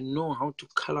don't even know how to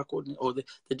color code, or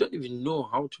they don't even know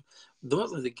how to.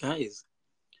 Those are the guys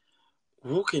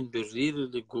who can be really,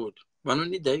 really good. But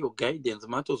need your guidance.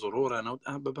 Matters or out.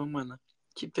 Baba mana.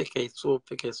 So.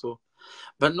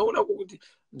 But no,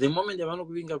 the moment they want to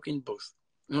bring up inbox,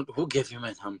 who gave you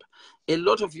my number? A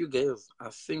lot of you guys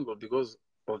are single because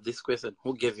of this question.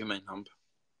 Who gave you my number?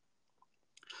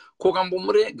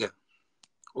 Kokambomurega.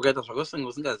 Ukaita zvakasenga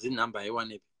usingazivi number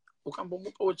yaiwanepi.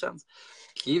 Ukambomupawo chance.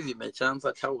 Give him a chance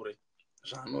ataure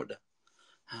zvaanoda.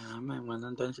 Mai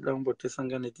mwana ndanchida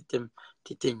kumbotesangane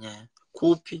tite nyaya.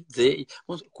 Kupi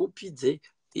dzei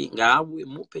ngaabuye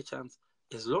mupe chance.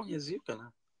 As long as you can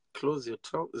close your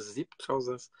zip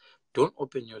trousers, don't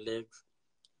open your legs,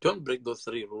 don't break those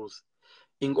 3 rules.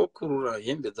 Ingokurura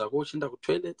hembe dzako uchienda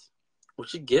kutoilet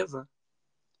uchigeza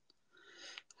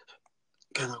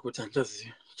kana kuti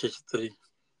handichazivi chechi3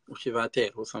 uchivata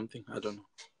here or something, I don't know.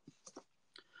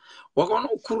 Wakaona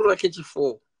kukurura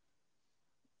kechi4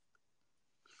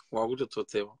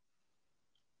 wakutototsewa.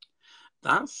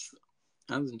 Thus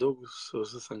hanzi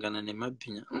ndokuzosangana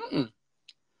nemabhinya.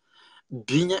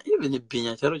 Bhinya, even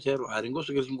bhinya charo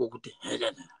haringosvike richingokuti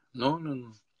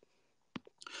no.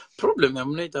 Problem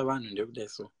yamunoita vanhu ndekudai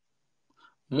so.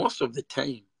 Most of the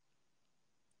time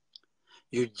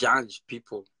you judge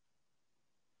people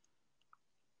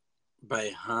by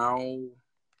how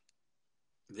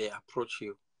they approach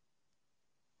you.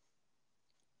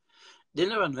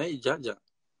 Didn't vanhu vaijaja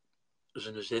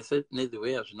zvinhu zvese the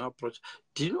way azvino approach.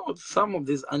 Do you know some of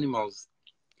these animals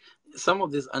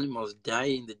die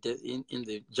in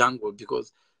the jungle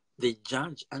because they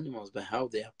judge animals by how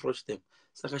they approach them.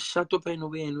 Saka shato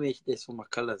painouya inouya ichidaiswa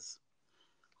macolors.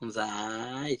 Unza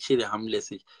chiri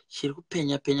harmless, chiri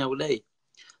kupenya kudai.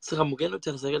 Saka mhuka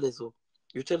inotarisa yakadai so,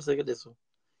 yotarisa yakadai so,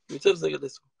 yotarisa yakadai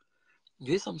so.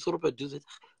 Yoisa musoro padhuze,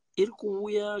 iri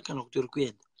kuuya kana kuti iri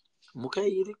kuenda. Mhuka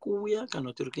iri kuuya kana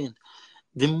kuti iri kuenda.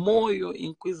 The more you're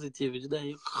inquisitive,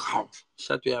 ichidai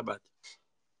shato yabata.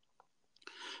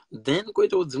 Then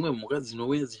koitawo dzimwe mhuka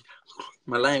dzinouya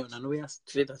malion anouya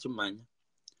straight achimhanya.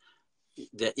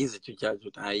 They're easy to judge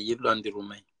kuti iri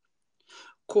dandirumai.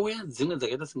 Kouya dzimwe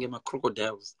dzakaita senge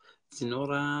macrocodiles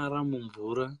dzinorara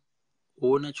mumvura,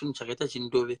 woona chinhu chakaita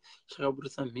chindove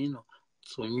chakaburitsa mhino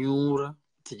dzonyura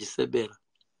dzichisebera.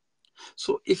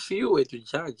 So if you were to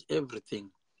judge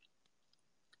everything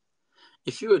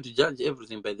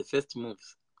by the first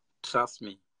moves, trust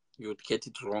me, you would get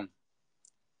it wrong.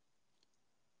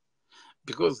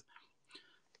 Because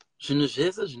zvinhu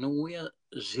zvese zvinouya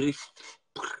zviri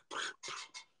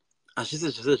hazvisi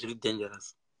zvese zviri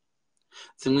dangerous.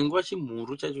 Dzimwe nguva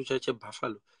chimhuru chacho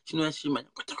chebuffalo chinouya chichimhanya,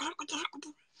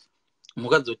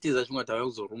 mhuka dzotiza chimwe tava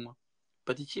kuzorumwa,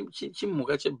 but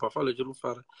chimhuka chebuffalo chiri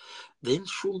kufara. Then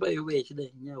shumba youya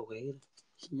ichidai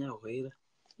chinyahwera.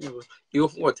 Iwe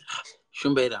funga kuti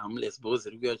shumba iri harmless because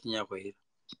iri kuuya chinyahwera.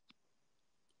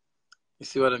 You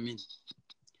see what I mean?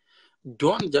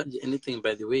 Don't judge anything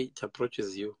by the way it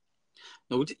approaches you.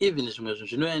 Nokuti even zvimwe zvinhu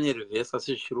zvinouya nereverse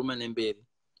asi zvichiruma nemberi.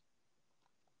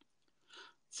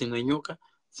 Dzimwe nyoka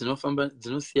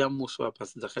dzinosiya muswa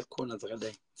pasi dzakakona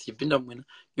dzakadai dzichipinda mwena.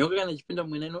 Nyoka kana ichipinda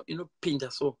mwena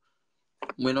inopinda so,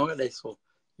 mwena wakadai so.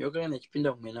 Nyoka kana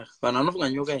ichipinda mwena, vanhu vanofunga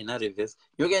nyoka haina reverse.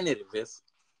 Nyoka ine reverse.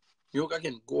 Nyoka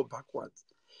can go backwards,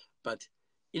 but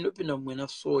inopinda mwena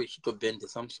so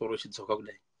ichitobendesa musoro ichidzoka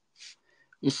kudai.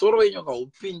 Musoro wenyoka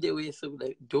upinde wese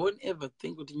kudai. Don't ever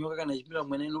think kuti nyoka kana ichipinda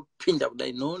mwena inopinda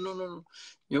kudai. No.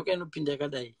 Nyoka inopinda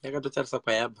yakadai, yakatotarisa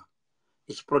kwayabva,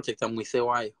 ichiprotecta mwise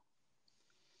wayo.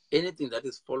 Anything that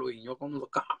is following nyoka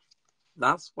unozoka.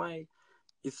 That's why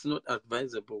it's not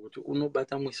advisable kuti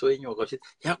unobata mwise wenyoka uchiti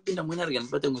yakupinda mwena rega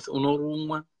ndibate mwise,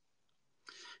 unorumwa.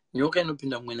 Nyoka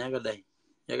inopinda mwena yakadai,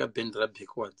 yakabendera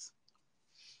backwards.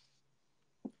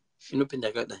 Inopinda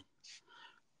yakadai.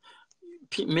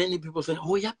 Many people say,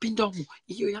 oh, yapinda umu,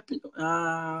 iyo yapinda.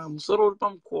 Musoro uri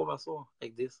pamukova so,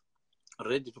 like this,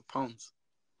 ready to pounce.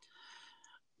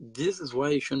 This is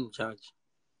why you shouldn't judge.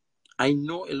 I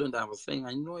know a lot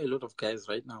of guys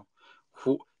right now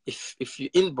who, if you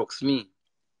inbox me,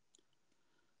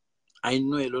 I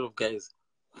know a lot of guys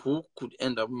who could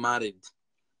end up married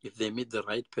if they meet the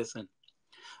right person.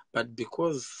 But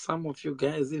because some of you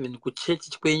guys, even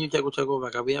kuchechi kwenyu chako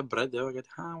vakabuya brother vakati,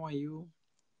 how are you?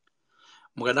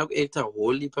 Mukada kuaita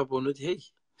holy papa unoti, hey.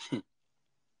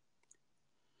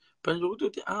 Panjo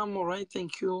kuti, I'm all right,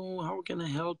 thank you. How can I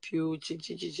help you?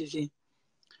 Chi.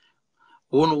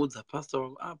 Unoudza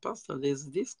pastor, pastor, there's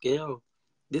this girl,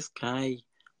 this guy,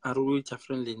 aruita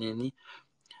friendly neni.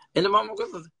 And mama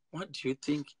goes, what do you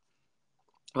think?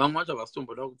 Vamwe vacho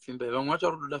vastomboda kupfimba, vamwe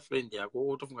vacho varuda friend yako,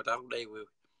 wotofunga kuti aruda iwewe.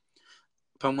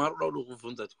 Pamwe aruda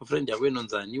kukubvunza kuti friend yako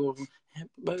inonzani, wofunga,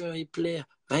 baba vaiplayer,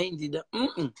 vaindida,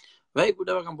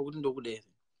 vaikuda vakambokuti ndokuda here.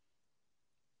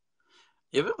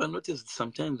 Have you ever noticed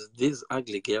sometimes these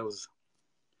ugly girls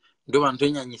ndo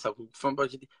vanotonyanyisa kufamba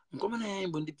vachiti mukomana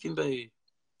yaimbondipfimba iyoyo?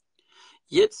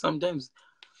 Yet sometimes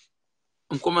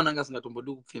mukomana anga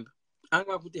asingatombodi kupfimba,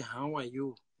 anga kuti how are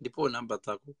you, ndipo namba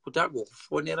dzako kuti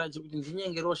agokufonera chikuti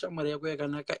ndinyengerawo shamwari yako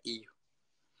yakanaka iyo.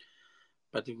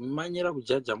 But manyira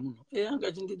kujaja munhu, anga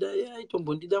achindida,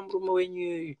 aitombondida murume wenyu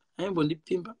iyoyo,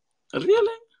 aimbondipfimba.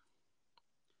 Really?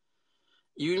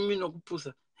 You mean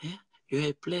nokupusa, you're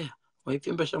a player,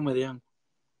 waipfimba shamwari yangu.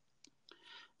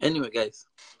 Anyway guys,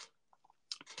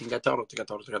 tikataura.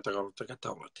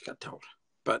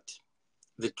 But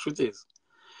the truth is,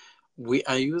 we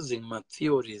are using my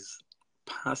theories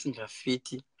passing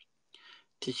graffiti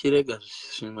tichirega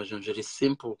zvimwe zvinhu zviri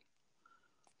simple,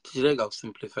 tichirega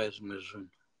kusimplify zvimwe zvinhu.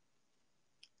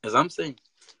 As I'm saying,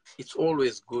 it's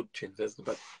always good to invest,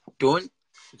 but don't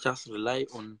just rely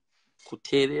on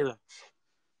kuteerera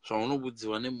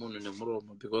zvaunobudziwa nemunhu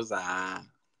nemuromo, because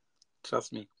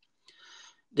trust me,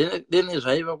 then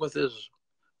zvaiva sezvo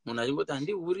munhu achingoti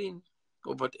handihuri,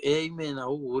 but amen,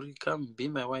 hauhuri, come be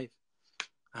my wife.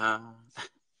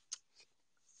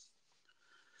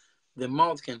 The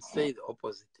mouth can say the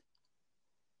opposite.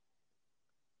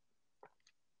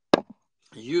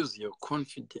 Use your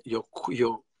confidence,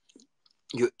 your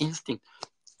instinct.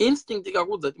 Instinct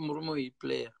ikakudza kuti murume uyu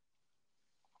player.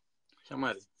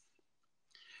 Shamari,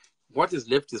 what is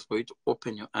left is for you to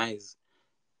open your eyes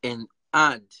and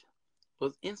add.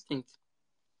 Because instinct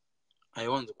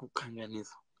haiwanzi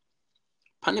kukanganisa.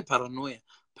 Pane paranoia.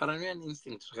 Paranoia and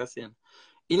instinct zvakasiyana.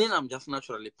 Inini I'm just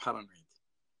naturally paranoid.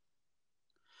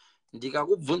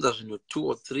 Ndikakubvunza zvinhu 2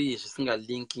 or 3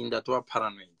 zvisingalinki ndatova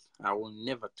paranoid. I will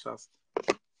never trust.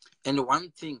 And one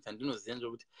thing,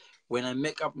 when I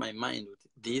make up my mind with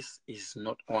this is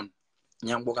not on,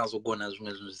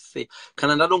 say,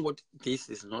 this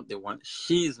is not the one,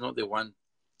 she is not the one,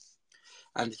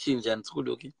 and change and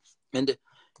okay. And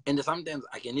sometimes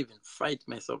I can even fight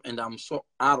myself, and I'm so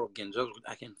arrogant, just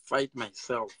I can fight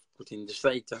myself within the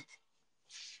site.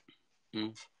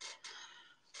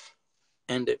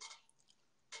 And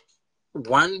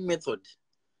one method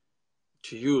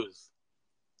to use,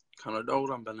 kanoda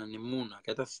urambana nemunhu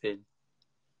akaita seni,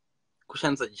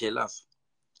 kushandisa jealous.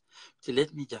 So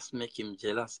let me just make him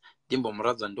jealous.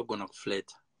 Ndimbomuradza ndogona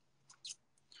kufleta.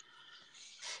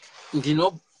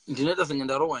 Ndinoita senge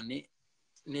ndarohwa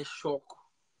neshoko.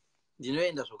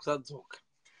 Ndinoenda zvokusadzoka.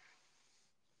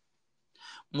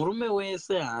 Murume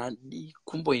wese haadi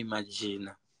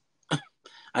kumboimagina.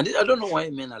 I don't know why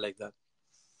men are like that.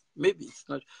 Maybe it's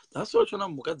not. That's why Shona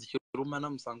mukadzi chirumana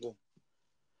musango.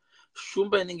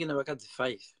 Shumba inenge ina vakadzi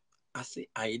 5. Asi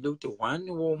haidi kuti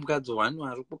one womukadzi one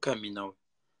ari kukamina uyu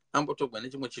ambotogwa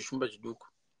nechimwe chishumba chiduku.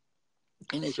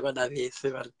 Ine chivada vese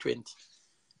vari 20.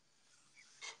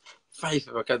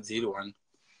 5 vakadzi iri 1.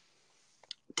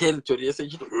 Territory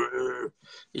yese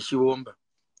ichiomba.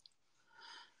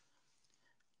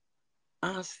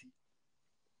 Asi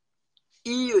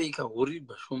iyo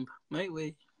ikahurirwa shumba, my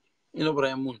way,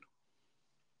 inouraya munhu.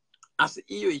 Asi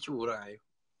iyo ichiurayo.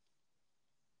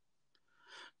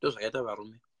 Ndozvakaita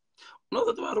varume.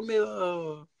 Unozoti varume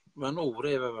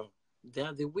vanohura ivava, they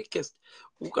are the weakest.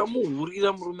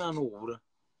 Ukamuhurira murume anohura.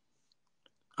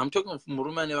 I'm talking of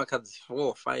murume ane vakadzi 4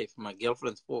 or 5, my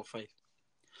girlfriends 4 or 5.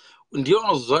 Ndiyo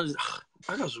unozozva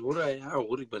akazviuraya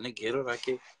ahurirwa negero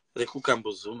rake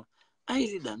rekukambozuma. I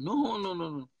did that.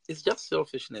 No. It's just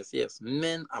selfishness. Yes,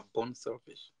 men are born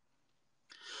selfish.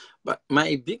 But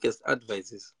my biggest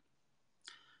advice is,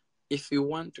 if you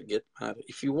want to get married,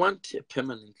 if you want a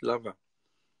permanent lover,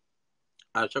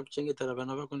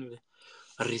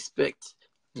 respect.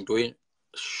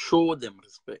 Show them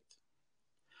respect.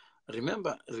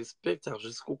 Remember, respect has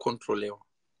risk control.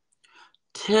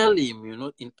 Tell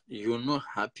him you're not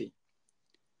happy.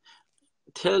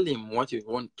 Tell him what you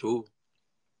want to.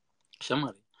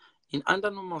 Shamari, in under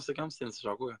normal circumstances,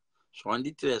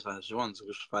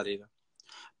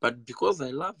 but because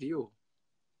I love you,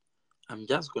 I'm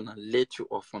just gonna let you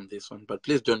off on this one. But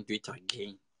please don't do it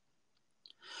again.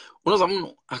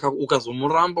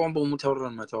 Ukazomuramba wambomutaurira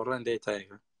mataurira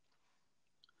ndaitaika.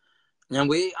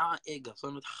 Nyangwe ega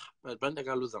sonoti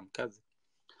pandakaluza mukadzi.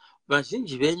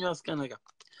 Vazhinji venyu asikanaka.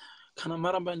 Kana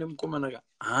maramba nemukomana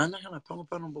haana kana pamwe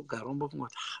panombogara umbofunga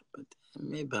kuti but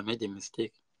maybe I made a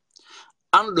mistake.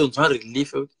 Anodonzwa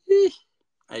relief.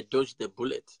 I dodged the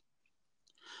bullet.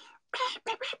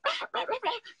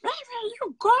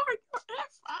 You go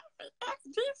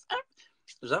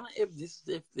Zana F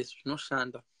this no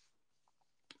shanda.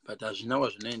 But as you know,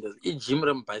 as you know, it's gym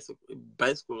ram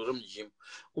bicycle ram gym.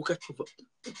 Ukachuva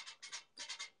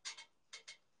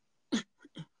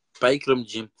bike ram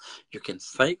gym. You can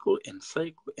cycle and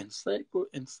cycle and cycle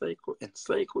and cycle and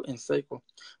cycle and cycle.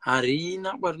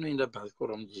 Harina barno in the bicycle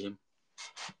ram gym.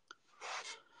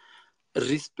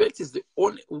 Respect is the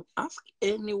only. Ask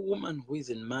any woman who is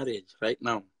in marriage right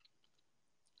now.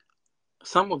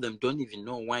 Some of them don't even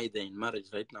know why they're in marriage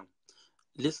right now.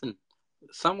 Listen,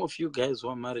 some of you guys who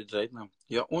are married right now,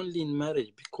 you're only in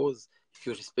marriage because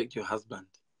you respect your husband.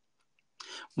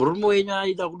 Murume wenyu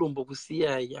aida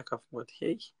kudombokusiyai akafunga kuti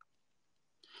hey,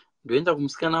 ndoenda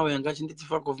kumusikana uyu anga achinditi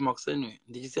fuck off makuseni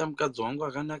ndichisiya mukadzi wangu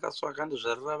akanaka so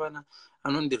akandizvarira vana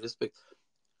anondirespect.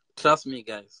 Trust me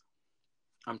guys,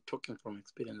 I'm talking from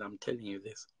experience. I'm telling you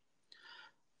this.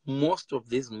 Most of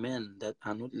these men that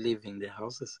are not leaving their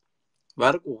houses,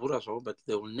 vari kuhura zvavo, but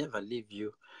they will never leave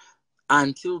you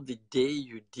until the day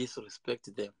you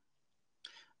disrespect them.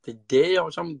 The day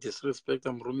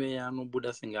disrespecta murume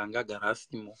anobuda senge angagara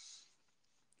asimo.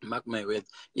 Mark my words.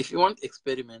 If you want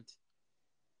experiment,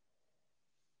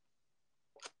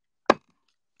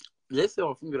 let's say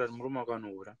wafungira kuti murume wako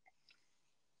anohura,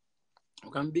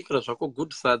 ukamubikira zvako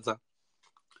good sadza,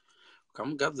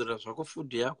 ukamugadzirira zvako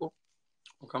food yako,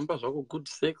 ukamupa zvako good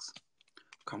sex,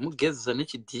 ukamugezesa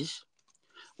nechidishi,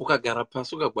 ukagara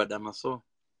pasi ukagwadama so,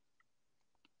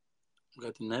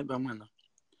 ukati nhai bamwana,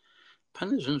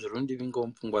 pane zvinhu zviri kundivingawo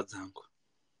mupfungwa dzangu,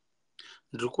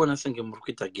 ndiri kuona senge muri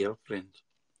kuita girlfriend,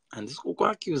 handisi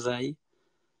kukuaccusai,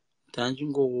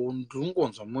 ndiri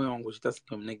kungonzwa mwoyo wangu uchiita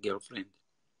senge mune girlfriend.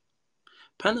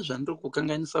 Pane zvandiri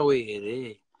kukanganisawo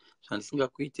here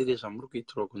zvandisingakuitire zvamuri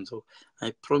kuitira kunzo.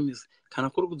 I promise, kana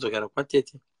kuri kudzokera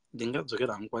kwatete,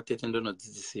 ndingadzokera hangu kwatete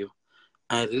ndonodzidzisiwa.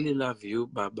 I really love you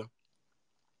baba.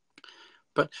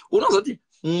 But unozoti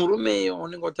murume iyo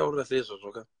unenge wataurira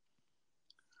seizvozvo ka,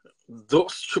 though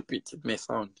stupid it may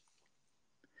sound,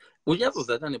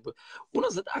 unyatsozata nepo,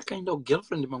 unozoti akaenda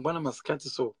kugirlfriend mangwana masikati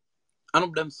so,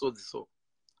 anobuda misodzi so,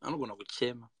 anogona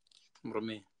kuchema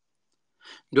murume.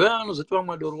 Ndo anozoti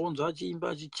vamwe adoronzo achiimba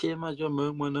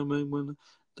achichema mwana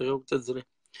ndakakutadzira.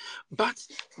 But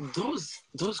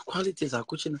those qualities are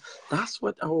kuchena. That's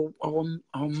what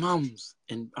our moms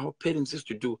and our parents used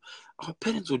to do. Our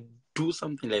parents would do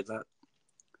something like that.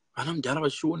 Vana mudhara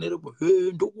vachionerepo,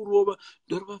 ndokurova,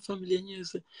 ndorova family yenyu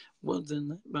yese.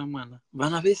 Bonzena vamwana.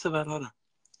 Vana vese varara.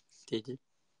 Tete.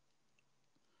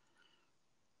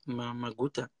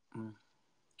 Maguta.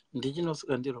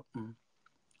 Ndichinosuka ndiro.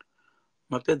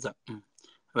 Mapedza.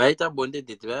 Vaita bonde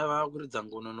date vaya vakuridza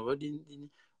ngono vadini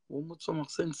womutsoma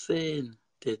kusenseni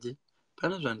tete.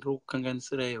 Pane zvandiri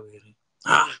kukanganisira here.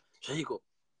 Zvaiko.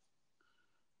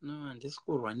 No, handisi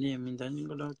kurwa nemi,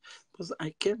 ndaningoda because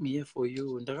I came here for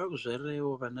you.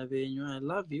 Ndakakuzvarirewo vana venyu. I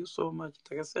love you so much.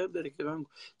 Ndakasiya vabereki vangu.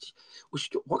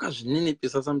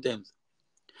 Wakazvininipisa sometimes.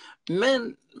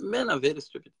 Men are very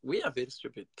stupid. We are very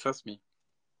stupid. Trust me.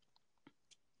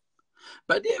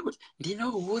 But they would,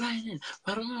 ndinohura inini,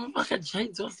 varume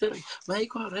vakajaidzwa seri,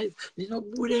 vaikorise,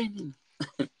 ndinobuda inini.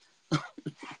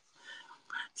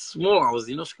 Small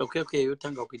house, okay,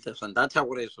 yotanga kuita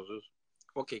zvandataura izvozvo.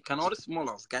 Okay, kana uri small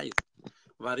house, guys,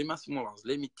 varima small house,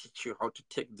 let me teach you how to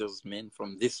take those men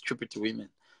from these stupid women.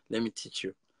 Let me teach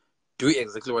you. Do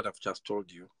exactly what I've just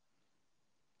told you.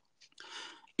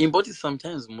 Imboti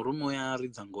sometimes murume uya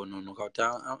aridza ngonono kuti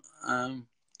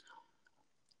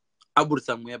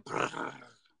aburitsa mweya.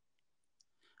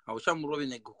 Hauchamurove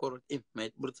negokoro,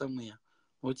 maitburitsa mweya.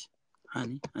 Uti,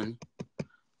 hani,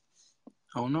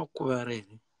 hauna kukuvara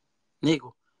here?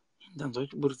 Neko, ndanzwa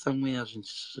uchiburitsa mweya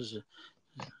zvinhu.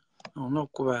 Hauna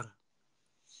kukuvara.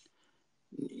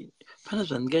 Pane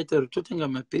zvandingaita kuti totenga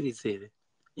mapirisi here?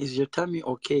 Is your tummy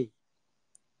okay?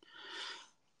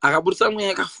 Akaburitsa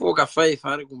mweya akafoka 5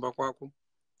 ari kumba kwako,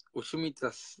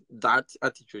 uchimuitira that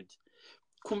attitude.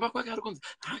 Kumba kwake ari kunzi,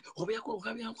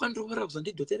 wakandiroverera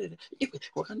kuzondidhoterera,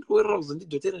 wakandiroverera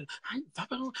kuzondidhoterera, bva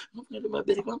pano, unopinda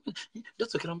mabereki vangu,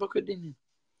 ndodzokera mumba kwedu inini.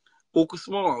 Uku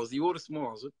small house, iwe uri small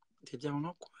house, tete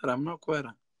hamuna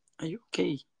kukuvara. Are you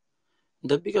okay?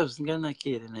 Ndabika zvisinganaki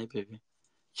here nai baby?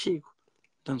 Chiko,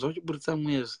 ndanzwa uchiburitsa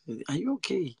mweya. Are you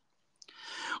okay?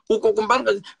 Uko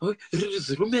kumba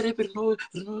zirume repi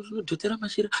rinodhotera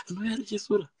mashira, rinouya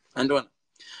richisura. Handiona.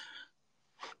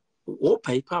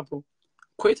 Wobva ipapo,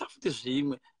 koita futi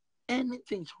zvimwe.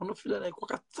 Anything chaunofila like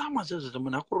kwakatsamwa zvezvo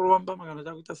munhu akuromba kana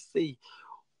chakuita sei,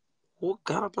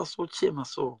 wogara pasi wochema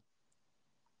so.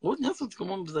 Wonyatsozi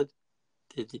kumubvunza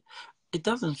kuti it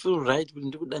doesn't feel right kuti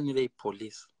ndikudanirei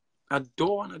police. I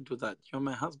don't want to do that. You're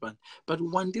my husband. But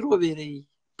wandiroverei,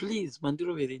 please,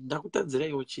 wandiroverei.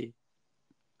 Ndakutadziraiwo chii.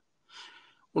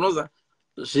 Unoza,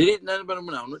 zviri nani pano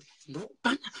munhu anoti,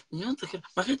 ndokupanya, nyonzekera,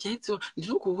 vakajaidziwa,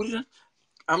 ndinokuurira.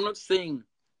 I'm not saying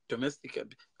domestic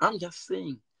abuse. I'm just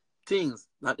saying things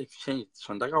that have changed.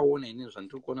 Zvandakaona ini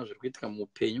zvandiri kuona zviri kuitika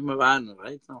muupenyu mevanhu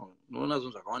right now. Unoona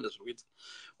zvinhu zvakawanda zviri kuitika.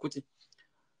 Kuti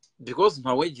because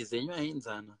mawages enyu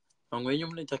ainzana, vamwe venyu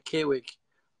munoita care work,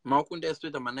 maukunda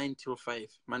esitoita 9 till 5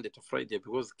 Monday to Friday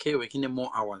because care work ine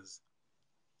more hours.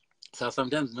 So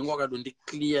sometimes unenge wakadondi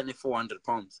clear ne 400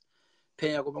 pounds.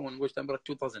 Pay yako pamwe unenge uchitambura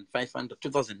 2500,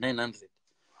 2900.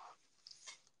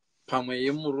 Pamwe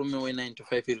yemurume we9 to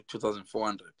 5 iri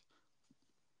 2400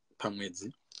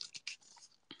 pamwedzi.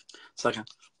 Saka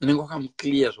unenge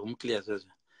wakamclear zvomuclear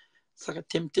zvezvo. Saka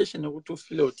temptation yekuti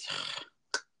ufile kuti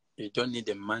you don't need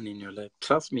a man in your life.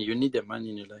 Trust me, you need a man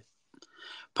in your life.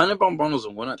 Pane pamwe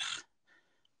paunozongona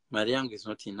mari yangu is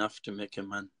not enough to make a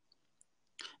man.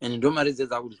 and ndo mari dze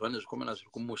dzakudywa nezvikomana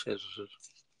zviri kumusha izvozvo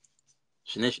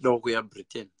zvine chidawo kuya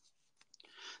Britain.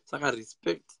 Saka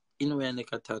respect inouya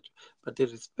nekatatu, but the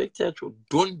respect yacho,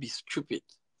 don't be stupid.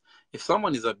 If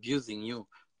someone is abusing you,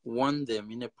 warn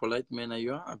them in a polite manner,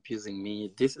 you are abusing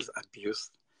me, this is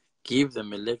abuse. Give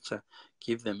them a lecture,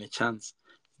 give them a chance,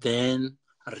 then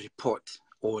report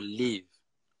or leave.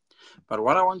 But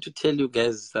what I want to tell you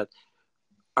guys is that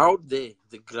out there,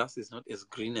 the grass is not as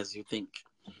green as you think.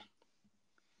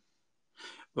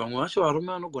 Vamwe vacho varume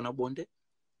vanogona bonde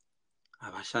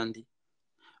havashandi,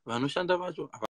 vanoshanda vacho